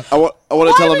your lap. I want to Why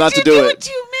tell them would not you to do it.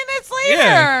 2 minutes later?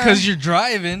 Yeah, because you're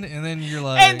driving, and then you're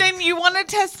like... And then you want to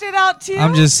test it out too.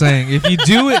 I'm just saying, if you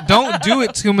do it, don't do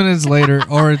it 2 minutes later,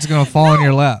 or it's going to fall on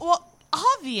your lap. Well,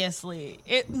 obviously,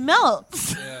 it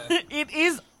melts. It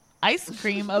is ice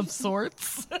cream of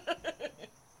sorts.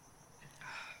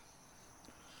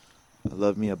 I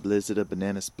love me a Blizzard, a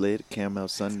banana split, caramel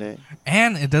sundae.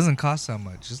 And it doesn't cost that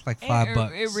much. It's like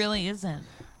 $5. It really isn't.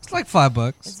 It's like $5.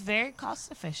 It's very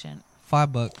cost efficient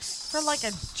 $5 for like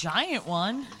a giant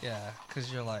one. Yeah,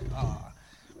 because you're like, Are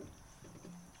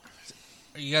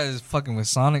you guys fucking with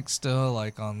Sonic still?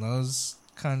 Like on those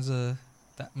kinds of.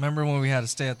 Remember when we had to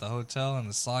stay at the hotel and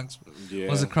the Sonic Yeah.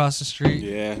 was across the street?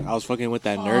 Yeah, I was fucking with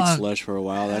that nerd Fuck. slush for a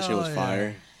while. That shit was Hell yeah.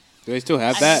 fire. Do they still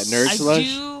have that nerd I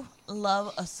slush? do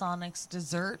love a Sonic's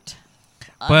dessert.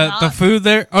 But the food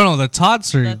there, oh no, the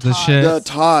tots are The the tots. shit. The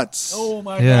tots. Oh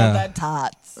my Yeah. God, that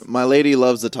tots. My lady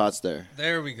loves the tots there.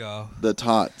 There we go. The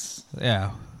tots.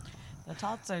 Yeah. The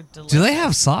tots are delicious. Do they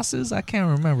have sauces? I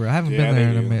can't remember. I haven't Yeah, been there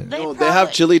they in a do. minute. They No, they have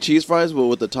probably- chili cheese fries, but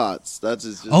with the tots. That's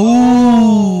just.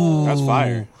 Oh, That's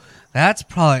fire.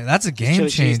 That's a game Chili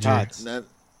cheese changer. tots. That,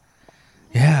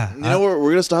 Yeah. you know what?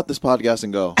 We're gonna stop this podcast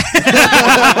and go.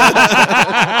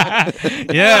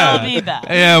 Yeah. We'll be back.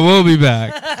 Yeah, we'll be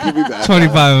back. We'll be back.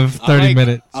 25, 30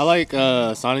 minutes. I like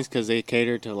Sonics because they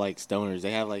cater to like stoners.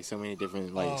 They have like so many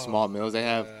different like small meals. They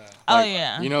have. Oh, like,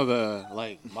 yeah. You know the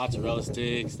like mozzarella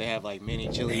sticks. They have like mini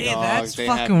chili Hey, dogs. that's they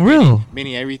fucking have real.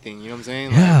 Mini everything. You know what I'm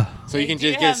saying? Yeah. Like, so you They can do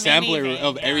just get a have sampler mini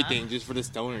of thing, yeah. everything just for the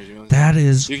stoners. You know. That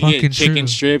is You can fucking get chicken true.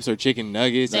 strips or chicken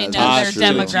nuggets. They and know tots,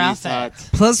 their chili cheese demographic. tots.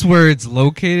 Plus, where it's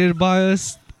located by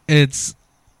us, it's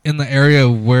in the area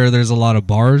where there's a lot of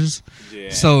bars.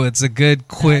 Yeah. So it's a good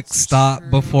quick That's stop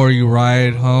true. before you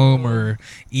ride home or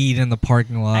eat in the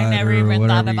parking lot never or even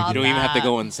thought whatever. about You don't even have to that.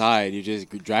 go inside. You just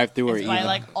drive through or It's eat. by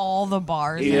like all the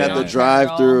bars. You in have to Ontario.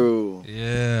 drive through.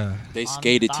 Yeah. They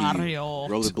skate it to you. Ontario.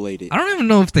 Rollerblade it. I don't even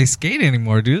know if they skate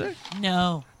anymore, do they?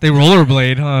 No, They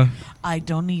rollerblade, huh? I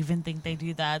don't even think they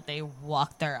do that. They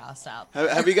walk their ass out.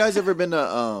 Have you guys ever been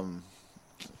to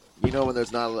you know when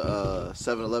there's not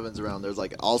 7-Elevens around, there's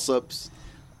like Allsups.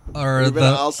 Or You been to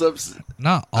the Allsups?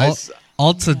 not I Al- s-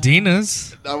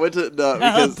 Altadina's, I went to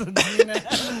because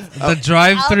the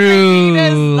drive-through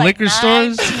Altadina's, like, liquor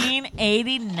stores.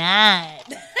 1989.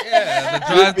 Yeah, the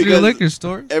drive-through Because- liquor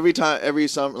store. every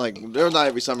summer, like there was not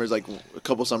every summer, it's like a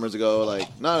couple summers ago, like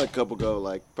not a couple ago,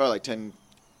 like probably like 10,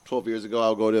 12 years ago,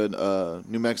 I'll go to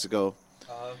New Mexico.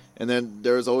 And then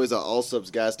there was always an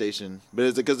Allsups gas station, but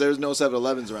it's because there's no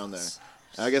 7-Elevens around there.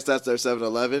 And I guess that's their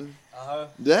 7-Eleven.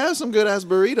 They have some good ass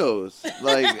burritos,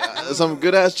 like some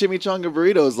good ass chimichanga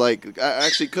burritos, like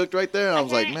actually cooked right there. And I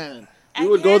was like, man, we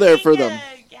would go there for them.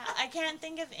 Yeah, I can't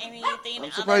think of anything.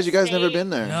 I'm surprised you guys never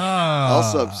been there. No,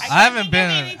 Allsups. I haven't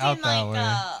been out that like, way.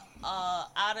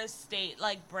 out of state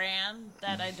like brand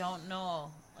that I don't know.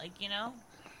 Like, you know?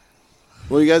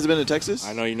 Well, you guys have been to Texas?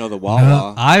 I know you know the No,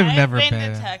 Wawa. I've never been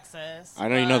been. to Texas. I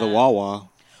know you know the but- Wawa.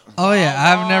 Oh yeah,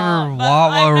 I've never but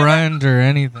I've Wawa never- run or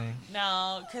anything.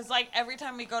 No, because like every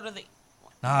time we go to the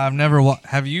No, I've never.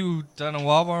 Have you done a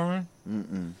Wawa run?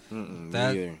 Mm-mm. Mm-mm,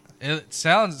 That- neither. It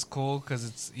sounds cool because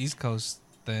it's East Coast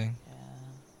thing.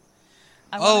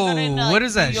 I wanna go to, Oh, like, what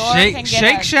is that? New York Shake and get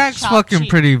Shake a Shack's chopped fucking cheese.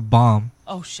 pretty bomb.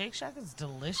 Oh, Shake Shack is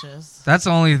delicious. That's the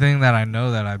only thing that I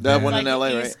know that I've That been. one Like in LA,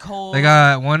 East right? Coast. They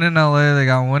got one in LA. They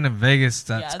got one in Vegas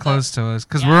that's Yeah, the- close to us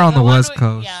because Yeah, we're on the one West we-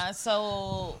 Coast. Yeah,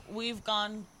 so we've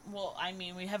gone. Well, I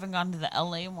mean, we haven't gone to the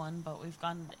LA one, but we've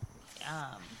gone to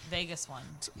Vegas one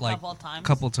a Like, couple of times.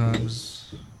 Couple times.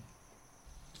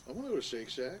 I want to go to Shake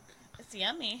Shack. It's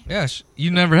yummy. Yeah,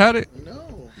 you never had it.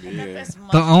 No. I bet Yeah. this The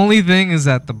much- only thing is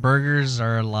that the burgers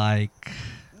are like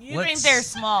You what's- think they're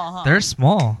small, huh? they're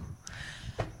small.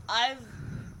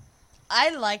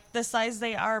 I like the size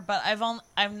they are, but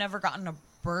I've never gotten a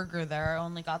burger there. I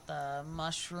only got the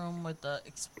mushroom with the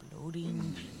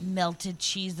exploding melted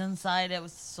cheese inside. It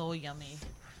was so yummy.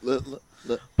 Look.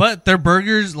 But their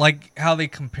burgers, like how they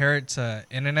compare it to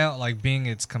In-N-Out, like being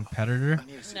its competitor, I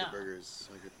need to see No. the burgers.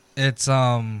 So I could- it's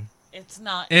It's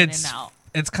not It's- In-N-Out.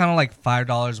 it's kind of like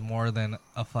 $5 more than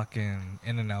a fucking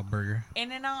In-N-Out burger.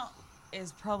 In-N-Out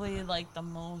is probably like the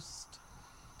most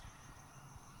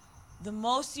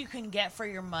you can get for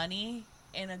your money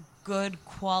in a good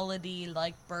quality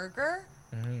like burger.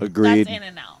 Agreed. That's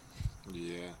In-N-Out.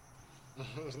 Yeah.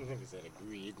 Nigga said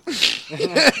agreed.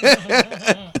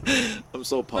 I'm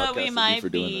so But we podcasting might for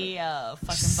doing be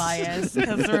fucking biased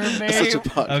because we're very Such a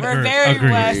podcast. we're very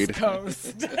Agreed. West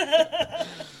Coast.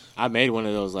 I made one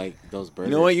of those like those burgers.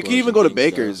 You know what? You can even go to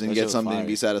Baker's and get something and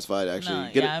be sad. satisfied. Actually,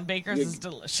 No, get yeah, it, Baker's is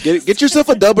delicious. get yourself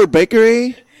a double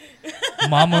bakery.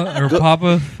 Mama or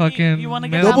Papa fucking You want to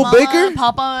get meal? that Double mama, baker?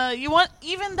 Papa? You want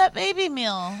even that baby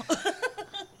meal?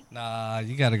 Nah,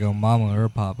 you gotta go Mama or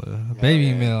Papa. Baby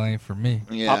yeah. meal ain't for me.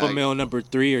 Yeah, Papa Meal number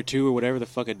 3 or 2 or whatever the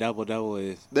fuck a double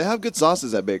is. They have good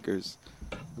sauces at Baker's.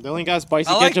 They only got spicy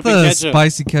I like ketchup the and ketchup.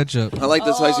 spicy ketchup. I like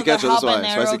the spicy ketchup. That's why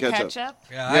habanero spicy ketchup.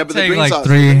 Yeah, Yeah, I but the take green like sauce-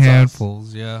 3 the green sauce.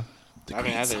 handfuls. Yeah. I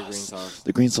haven't had that green sauce.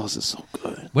 The green sauce is so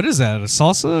good. What is that? A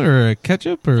salsa or a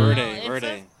ketchup or? Verde.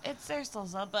 Verde. It's their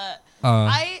salsa, but Uh,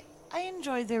 I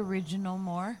enjoy the original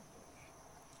more.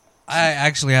 I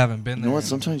actually haven't been You there. know what?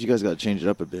 Sometimes you guys gotta change it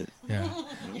up a bit. Yeah.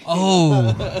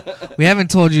 Oh, we haven't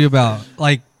told you about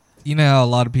like you know how a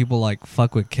lot of people like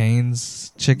fuck with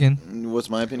Cane's chicken. What's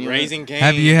my opinion? on it? Raising Cane's.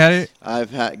 Have you had it? I've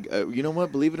had. You know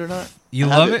what? Believe it or not, You I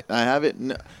have love it? I have it.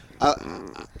 No,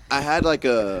 I had like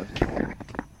a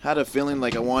feeling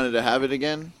like I wanted to have it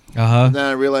again. Uh huh. And then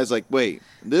I realized like, wait,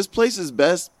 this place's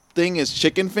best thing is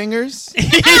chicken fingers. Where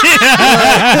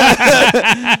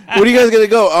are you guys gonna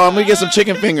go? Oh, I'm gonna get some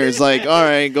chicken fingers. Like, all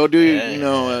right, go do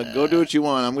go do what you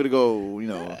want. I'm gonna go,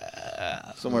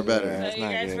 somewhere better. So That's you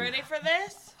not guys good. ready for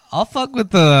this? I'll fuck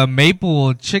with the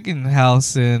Maple Chicken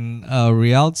House in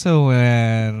Rialto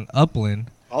and Upland.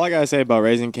 All I gotta say about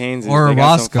Raising Cane's is Or they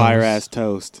got some Roscoe's. fire ass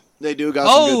toast. They do got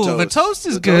Oh, some the good toast. toast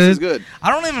is The good. Toast is good. I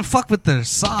don't even fuck with their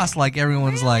sauce like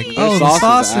everyone's like, Really? oh, Their the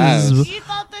sauce sauce is is. You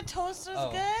thought the toast was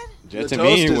Oh. good? Yeah, The to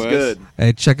toast me, it is was good.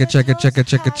 Hey, check it The toast had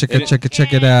check it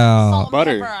fucking out. salt and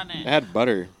Butter. pepper on It it. had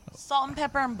butter. Salt and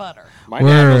pepper and butter. Mine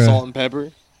had no We're- salt and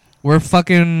pepper. We're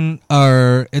fucking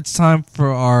it's time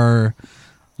for our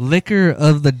liquor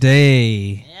of the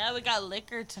day. Yeah, we got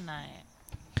liquor tonight.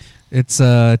 It's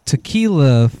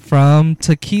tequila from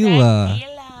Tequila.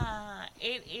 Tequila.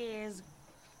 It is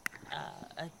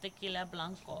a tequila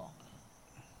blanco.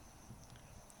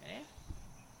 Okay.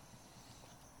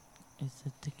 It's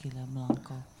a tequila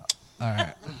blanco. All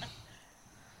right.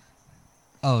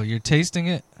 Oh, you're tasting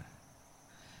it?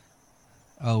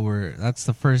 Oh, that's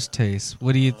the first taste.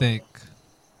 What do you think?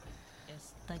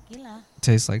 It's tequila.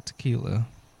 Tastes like tequila.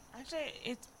 Actually,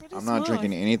 it's pretty I'm smooth. not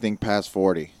drinking anything past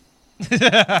 40.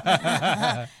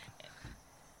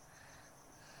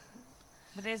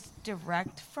 But it's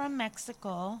direct from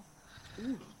Mexico.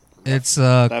 It's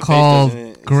That called face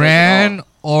doesn't- it says it Gran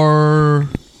or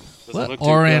Doesn't what? look too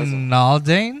pleasant.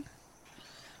 Orenaldane?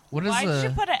 What is Why did you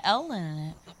the put an L in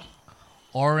it?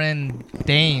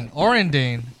 Orendane?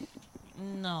 Orendane.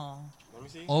 No. Let me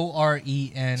see.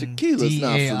 Tequila's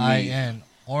not for me. Orendain.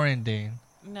 Orendane.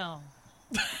 No.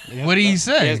 What do you He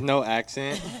say? has no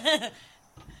accent.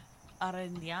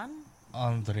 Arendian?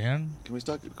 Andrian. Can we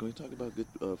talk about good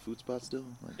food spots still?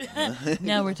 Like,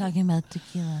 No, we're talking about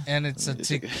tequila. And it's a It's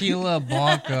okay. tequila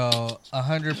blanco,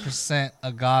 100%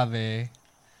 agave.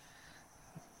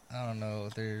 I don't know.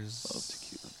 There's. Oh,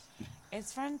 tequila.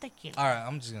 It's from tequila. All right,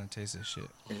 I'm just gonna taste this shit.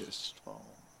 It's strong.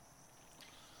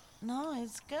 No,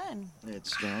 it's good.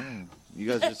 It's strong. You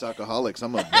guys are just alcoholics.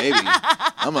 I'm a baby.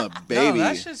 I'm a baby. No,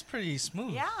 that shit's pretty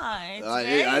smooth. Yeah, it's I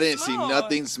very didn't see smooth.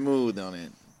 nothing smooth on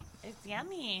it. It's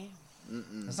yummy.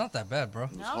 Mm-mm. It's not that bad, bro.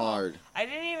 No, hard. I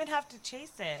didn't even have to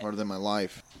chase it. Harder than my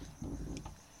life.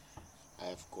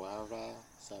 Guava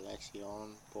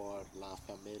selección por la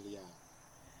familia.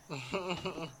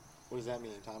 What does that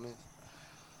mean, Thomas?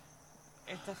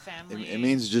 It's a family. It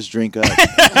means just drink up.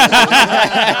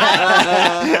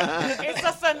 It's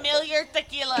a familiar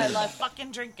tequila. Like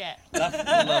fucking drink it.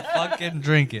 Fucking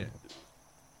drink it.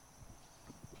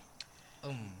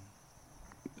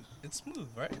 It's smooth,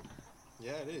 right?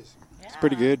 Yeah, it is. Yeah. It's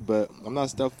pretty good, but I'm not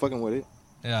still fucking with it.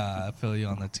 Yeah, I feel you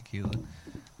on the tequila.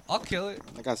 I'll kill it.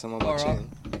 I got some on my Alright.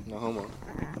 chin. No homo.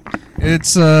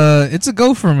 It's a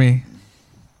go for me.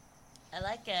 I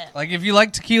like it. Like if you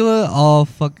like tequila,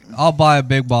 I'll buy a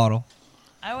big bottle.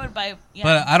 I would buy. Yeah.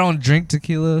 But I don't drink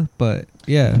tequila. But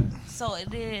yeah, So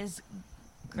it is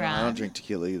No, I don't drink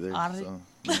tequila either. Ar- So.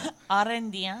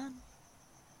 Arendian.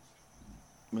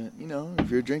 But, you know, if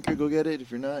you're a drinker, go get it. If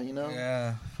you're not, you know,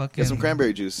 Yeah, fucking. get some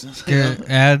cranberry juice.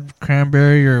 Add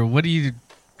cranberry, or what do you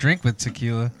drink with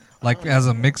tequila? Like as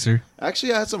a mixer.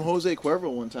 Actually, I had some Jose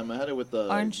Cuervo one time. I had it with the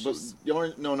Orange juice?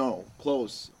 No,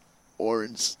 close.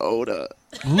 Orange soda.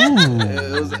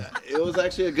 Ooh. It was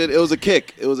actually a good. It was a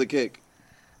kick. It was a kick.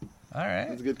 All It right.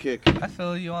 was a good kick. I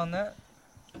feel you on that.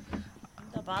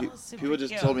 The bottle's super People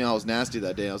just cute. told me I was nasty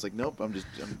that day. I was like, nope. I'm being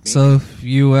So if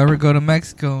you ever go to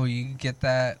Mexico, you can get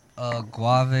that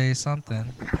guave something.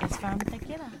 It's from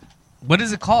tequila. What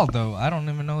is it called though? I don't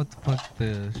even know what the fuck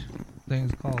the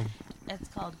thing's called. It's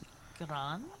called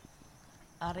Gran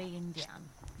Arendian.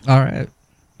 All right.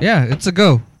 Yeah, it's a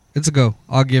go. It's a go.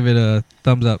 I'll give it a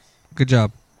thumbs up. Good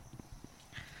job.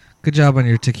 Good job on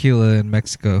your tequila in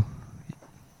Mexico.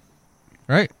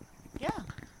 Right? Yeah.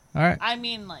 All right. I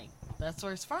mean, like, that's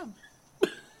where it's from.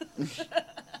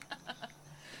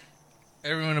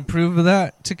 Everyone approve of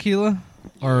that tequila?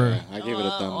 Or Yeah, I give it a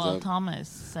thumbs well, up. Thomas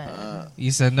said.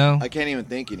 you said no? I can't even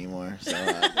think anymore. So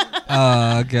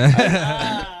Okay.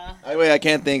 I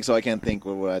can't think, so I can't think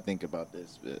what I think about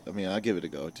this. But, I mean, I'll give it a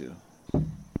go too.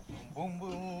 Boom,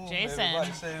 boom. Jason.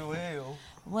 Everybody say well.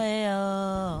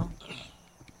 Well,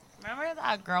 remember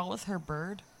that girl with her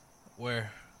bird?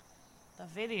 Where? The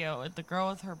video with the girl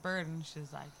with her bird, and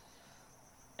she's like,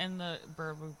 and the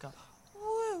bird would go,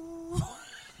 woo.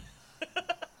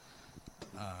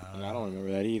 I don't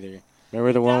remember that either.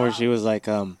 Remember the one where she was like,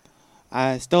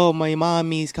 I stole my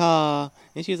mommy's car,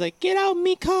 and she was like, get out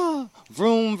me car,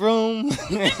 vroom vroom.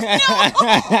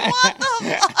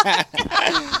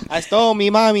 I stole me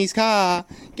mommy's car,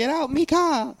 get out me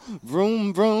car,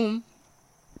 vroom vroom.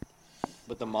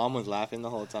 But the mom was laughing the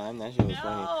whole time. That shit was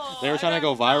funny. They were trying to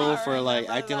go viral for like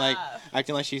acting like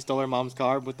she stole her mom's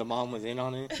car, but the mom was in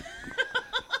on it.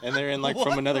 And they're in like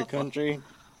from another country.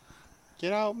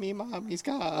 Get out me mommy's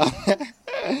car.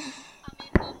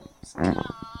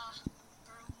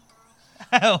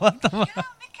 What the fuck?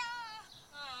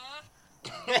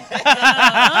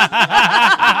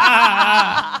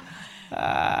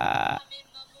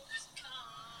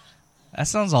 That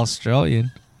sounds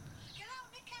Australian.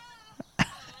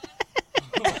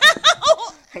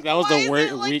 That was Why is the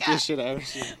it like weakest shit I ever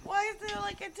seen. Why is it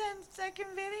like a 10-second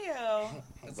video?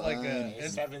 It's like a.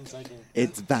 It's 7 seconds.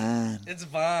 It's Vine. It's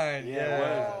Vine.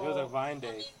 Yeah, it was a Vine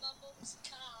day.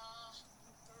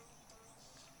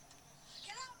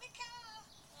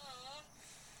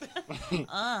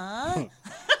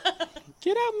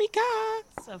 Get out me car.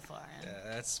 So foreign. Yeah,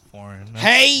 that's foreign.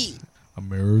 Hey!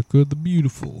 America the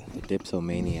Beautiful. The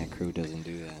Dipsomaniac crew doesn't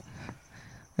do that.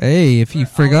 Hey, if you We're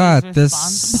forgot, always this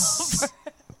responsible for-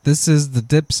 this is the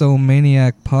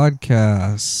Dipsomaniac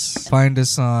podcast. Find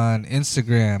us on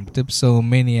Instagram,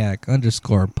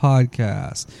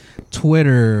 Dipsomaniac_podcast.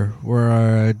 Twitter,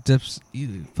 we're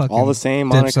fucking All the same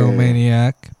moniker.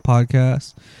 Dipsomaniac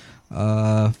podcast.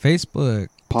 Facebook,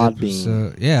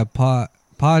 Podbean.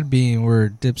 Podbean, we're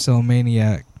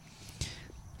Dipsomaniac.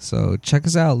 So check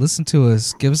us out, listen to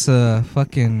us, give us a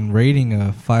fucking rating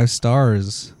of 5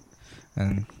 stars,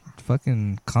 and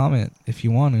fucking comment if you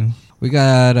want to. We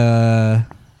got a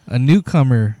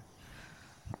newcomer,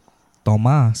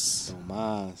 Tomas.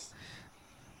 Tomas.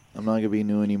 I'm not gonna be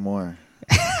new anymore.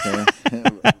 Okay?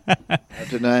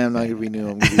 After tonight, I'm not gonna be new.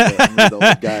 I'm gonna be the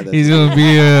old guy. He's gonna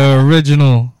be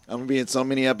original. I'm gonna be in so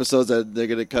many episodes that they're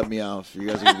gonna cut me off. You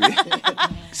guys are gonna be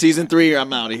season 3.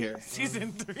 I'm out of here.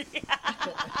 Season 3.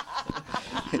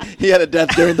 He had a death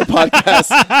during the podcast.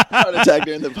 Heart attack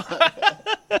during the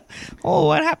podcast. Oh,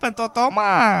 what happened to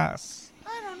Tomas?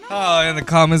 Oh, in the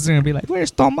comments they're gonna be like,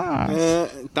 "Where's Tomas?"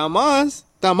 Tomas.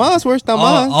 Tomas, where's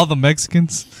Tomas? All the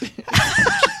Mexicans.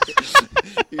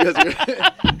 You guys,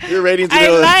 your ratings. I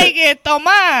like it,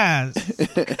 Tomas.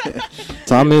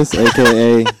 Thomas,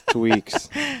 a.k.a. Tweaks.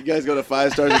 You guys go to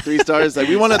 5 stars or 3 stars. Like,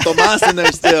 we want a Tomas in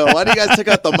there still. Why do you guys take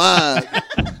out Tomas?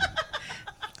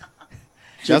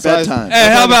 It's your bedtime. Hey,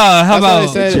 how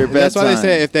about? It's your That's why they bedtime.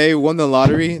 said if they won the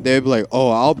lottery, they'd be like, "Oh,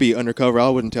 I'll be undercover. I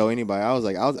wouldn't tell anybody." I was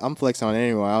like, "I'm flexing on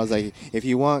anyone." I was like, "If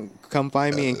you want, come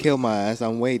find me and kill my ass.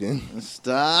 I'm waiting.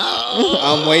 Stop.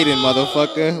 I'm waiting,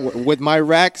 motherfucker. With my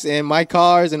racks and my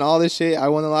cars and all this shit, I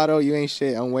won the lotto. You ain't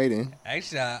shit. I'm waiting."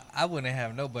 Actually, I wouldn't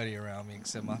have nobody around me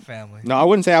except my family. No, I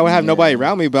wouldn't say I would have nobody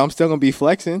around me, but I'm still gonna be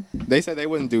flexing. They said they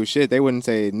wouldn't do shit. They wouldn't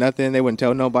say nothing. They wouldn't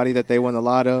tell nobody that they won the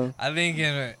lotto. I think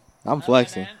I'm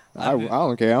flexing. I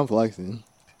don't care. I'm flexing.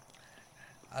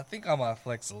 I think I might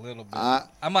flex a little bit.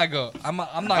 I might go. I'm not.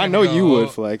 I gonna know go- you would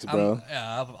flex, bro.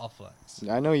 I'll flex.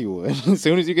 I know you would. As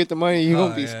soon as you get the money, you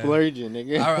gonna be yeah. splurging,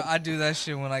 nigga. I do that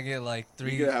shit when I get like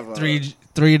You could have a-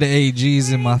 3 to 8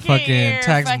 G's in my Get fucking your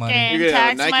tax fucking money. You could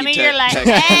have a tax Nike money. tech- You're like, tech-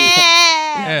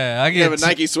 Yeah, I You have get a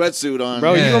Nike sweatsuit on.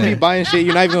 Bro, Yeah. you gonna be buying shit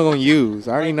you're not even gonna use.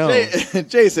 I already know.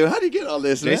 Jason, how do you get all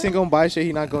this, man? Jason gonna buy shit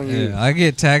he not gonna use. Yeah, I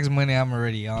get tax money. I'm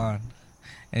already on,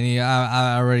 and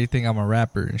I already think I'm a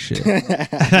rapper and shit.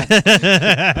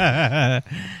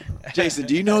 Jason,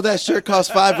 do you know that shirt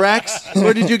costs 5 racks?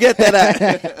 Where did you get that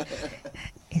at?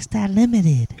 It's that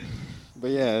limited.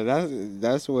 But yeah,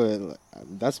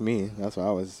 that's me. That's what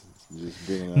I was just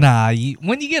bringing up. Nah,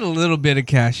 when you get a little bit of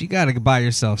cash, you gotta buy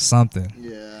yourself something.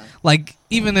 Yeah. Like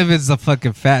even if it's a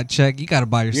fucking fat check, you gotta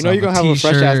buy yourself. You know you're gonna have a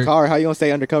t-shirt. fresh ass car. How you gonna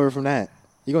stay undercover from that?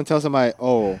 You gonna tell somebody,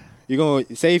 oh, you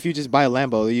gonna say if you just buy a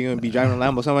Lambo, you're gonna be driving a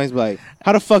Lambo. Somebody's be like,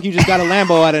 how the fuck you just got a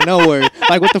Lambo out of nowhere?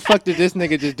 Like what the fuck did this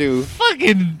nigga just do?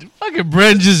 Fucking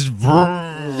Brent just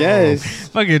Yes.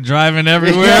 fucking driving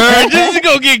everywhere. Just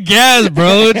go get gas,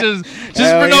 bro. Just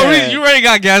Hell for no yeah. reason. You already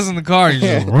got gas in the car. You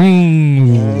just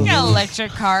you got an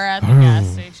electric car at the gas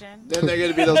station. Then they're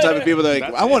gonna be those type of people that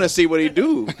like, I want to see what he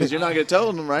do because you're not gonna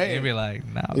tell them, right? you'd be like,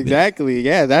 nah. bitch. Exactly.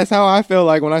 Yeah, that's how I feel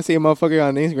like when I see a motherfucker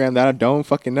on Instagram that I don't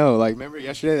fucking know. Like, remember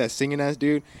yesterday that singing ass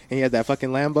dude and he had that fucking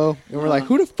Lambo, and we're like,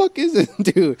 who the fuck is this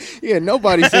dude? He had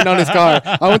nobody sitting on his car.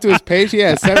 I went to his page, he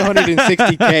had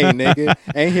 760K, nigga,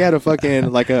 and he had a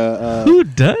fucking like a Who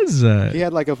does that? he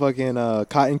had like a fucking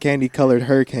cotton candy colored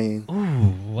Hurricane.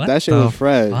 Ooh, what That shit the was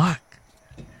fresh. Fuck.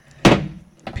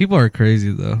 People are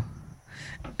crazy though.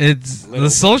 It's the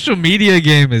social media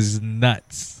game is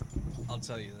nuts. I'll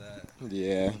tell you that.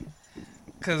 Yeah.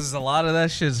 Cause a lot of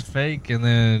that shit's fake, and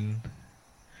then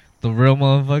the real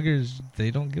motherfuckers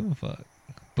they don't give a fuck.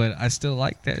 But I still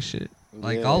like that shit.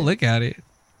 Like Yeah. I'll look at it,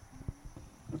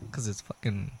 cause it's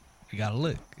fucking. You gotta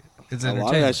look. It's A lot of that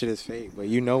entertaining. shit is fake, but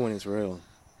you know when it's real.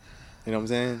 You know what I'm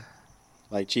saying?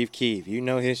 Like Chief Keef, you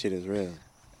know his shit is real.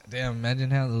 Damn! Imagine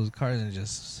how those cars are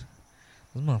just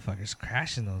those motherfuckers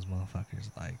crashing. Those motherfuckers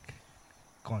like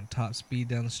going top speed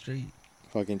down the street.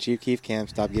 Fucking Chief Keef can't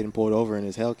stop getting pulled over in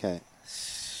his Hellcat.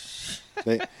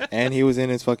 And he was in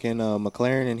his fucking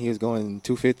McLaren, and he was going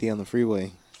 250 on the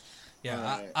freeway. Yeah,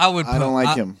 Alright. I would. I don't put-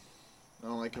 like him. I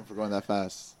don't like him for going that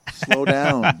fast. Slow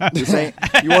down. This ain't,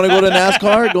 you want to go to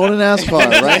NASCAR? Go to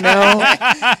NASCAR right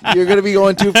now. You're gonna be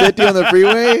going 250 on the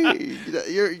freeway.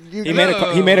 He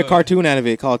made a cartoon out of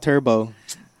it called Turbo.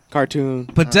 Cartoon.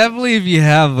 But definitely, if you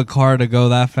have a car to go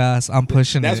that fast, I'm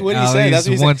pushing That's it what he at said. least That's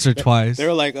what he said. once or twice. They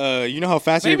were like, you know how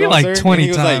fast Maybe you're going, like sir? 20 And he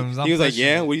was times. Like, I'm he was like, pushing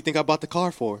yeah. it. What do you think I bought the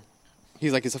car for?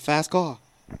 He's like, it's a fast car.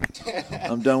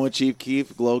 I'm done with Chief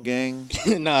Keef, Glow Gang.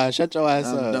 Nah, shut your ass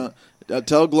I'm up. done.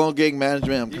 Tell Glow Gang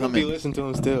management I'm You gonna be coming. listening to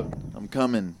him still. I'm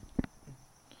coming.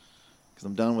 Because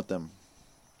I'm done with them.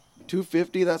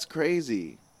 250, that's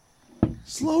crazy.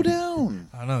 Slow down.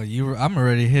 I know I'm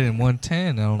already hitting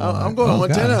 110. I'm I'm going oh,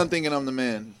 110 God. I'm thinking I'm the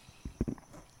man.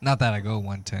 Not that I go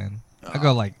 110. I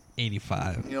go like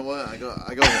 85. You know what?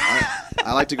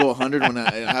 I like to go 100 when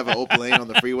I have an open lane on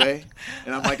the freeway,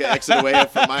 and I'm like an exit away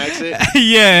from my exit.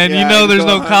 Yeah, and Yeah, you I know just there's go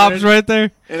no 100. cops right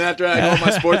there. And after I go in my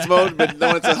sports mode, but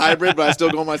no, it's a hybrid, but I still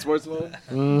go in my sports mode.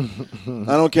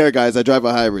 I don't care, guys. I drive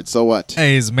a hybrid. So what?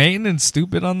 Hey, is maintenance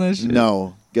stupid on that shit?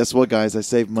 No. Guess what, guys? I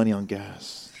save money on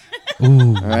gas.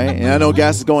 Ooh. All right, and I know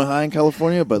gas is going high in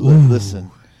California, but listen,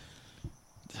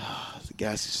 the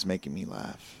gas is just making me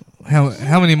laugh.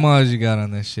 How many miles you got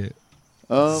on this shit?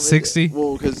 60?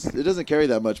 Well, because it doesn't carry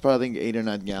that much. Probably I think 8 or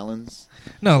 9 gallons.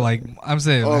 No, like I'm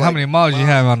saying, Oh, how like many miles you miles?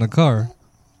 have on the car?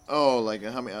 Oh, like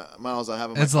how many miles I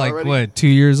have in my It's car like already? what, 2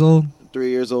 years old? 3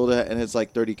 years old, and it's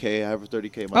like 30K. I have a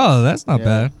 30K miles. Oh, that's not Yeah.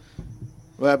 bad.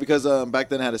 Well, because back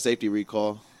then I had a safety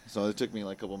recall, so it took me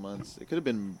like a couple months. It could have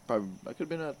been I could have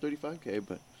been at 35K,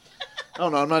 but I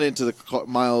don't know. I'm not into the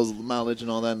mileage and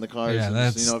all that in the cars. Yeah, And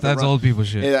that's just, if it that's run- old people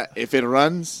shit. Yeah, if it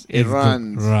runs, it If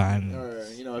runs. run. Or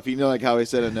if you know, like how he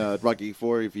said in Rocky IV,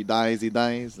 if he dies, he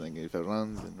dies. Like if it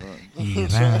runs, it runs. He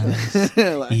runs.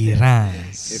 Like, He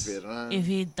runs. if it runs, If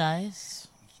he dies,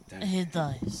 he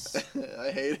dies. I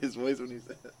hate his voice when he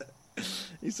said that.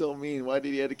 He's so mean. Why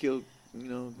did he have to kill? You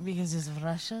know, Because he's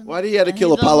Russian. why did he have to and kill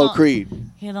he don't Apollo know- Creed?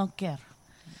 He don't care.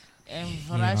 In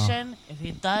know. Russian, if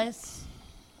he dies,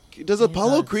 Does He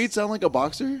Apollo does. Creed sound like a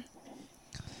boxer?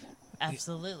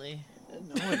 absolutely.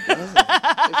 No, it doesn't.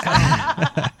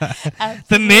 The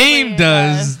Absolutely name he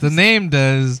does. The name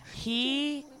does.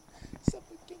 He,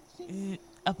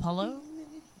 Apollo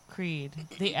Creed,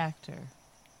 the actor.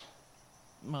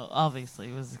 Well, obviously,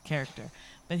 he was a character,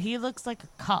 but he looks like a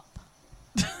cop.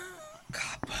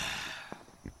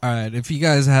 All right, if you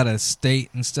guys had a state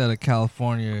instead of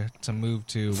California to move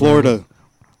to, Florida.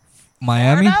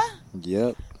 Miami. Florida?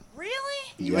 Yep.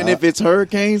 Really? Even if it's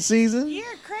hurricane season. You're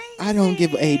crazy. I don't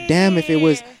give a damn if it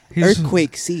was He's-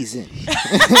 earthquake season.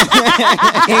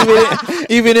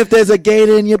 Even if there's a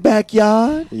gator in your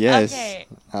backyard. Yes. Okay.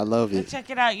 I love But it. check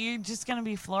it out. You just gonna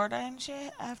be Florida and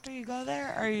shit after you go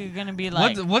there, or are you gonna be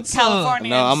like what's California?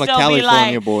 No, and I'm a still be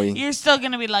California like- boy. You're still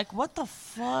gonna be like, what the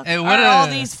fuck Hey, are what all a-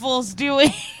 these fools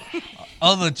doing?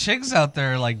 Oh, the chicks out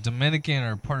there are like Dominican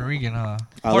or Puerto Rican, huh?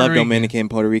 I Puerto love Rican. Dominican,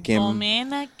 Puerto Rican.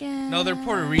 Dominican. No, they're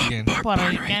Puerto Rican. Puerto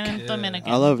Rican and Yeah.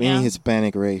 Dominican. I love any yeah.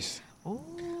 Hispanic race. Ooh,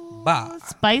 Bah.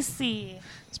 spicy.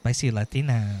 Spicy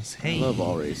Latinas. I Hey, love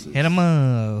all races. hit 'em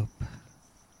up.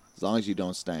 As long as you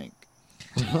don't stank.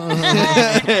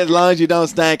 As long as you don't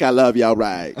stank, I love y'all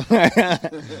right.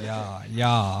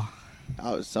 Yeah.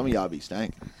 Some of y'all be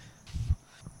stank.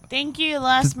 Thank you,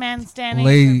 Last Man Standing,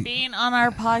 Lady- for being on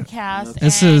our podcast.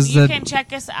 This and is you the- can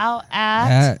check us out at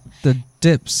At the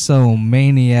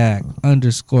Dipsomaniac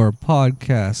 _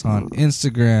 podcast on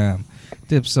Instagram.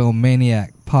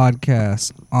 Dipsomaniac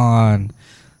podcast on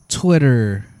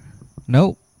Twitter.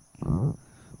 Nope.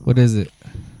 What is it?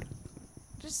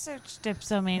 just search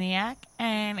Dipsomaniac,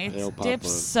 and it's It'll pop up.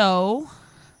 Dipso.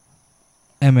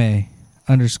 MA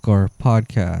 _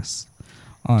 podcast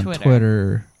on Twitter.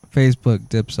 Twitter, Facebook,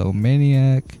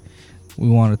 Dipsomaniac. We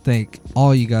want to thank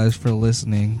all you guys for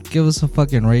listening. Give us a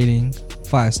fucking rating.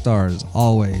 5 stars,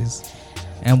 always.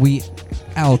 And we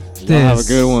out this Y'all have a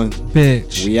good one.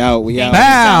 bitch. We out. We out. Thank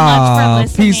you so much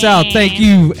for Bow. Peace out. listening. Thank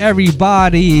you,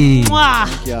 everybody.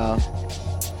 Mwah. Y'all.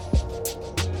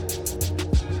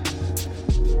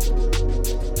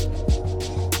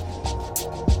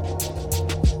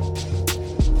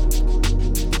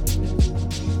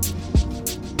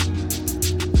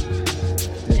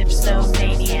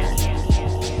 Dipsomania.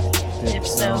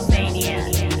 Dipsomania.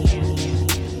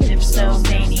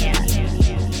 Dipsomania.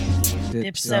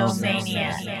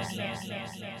 Dipsomania.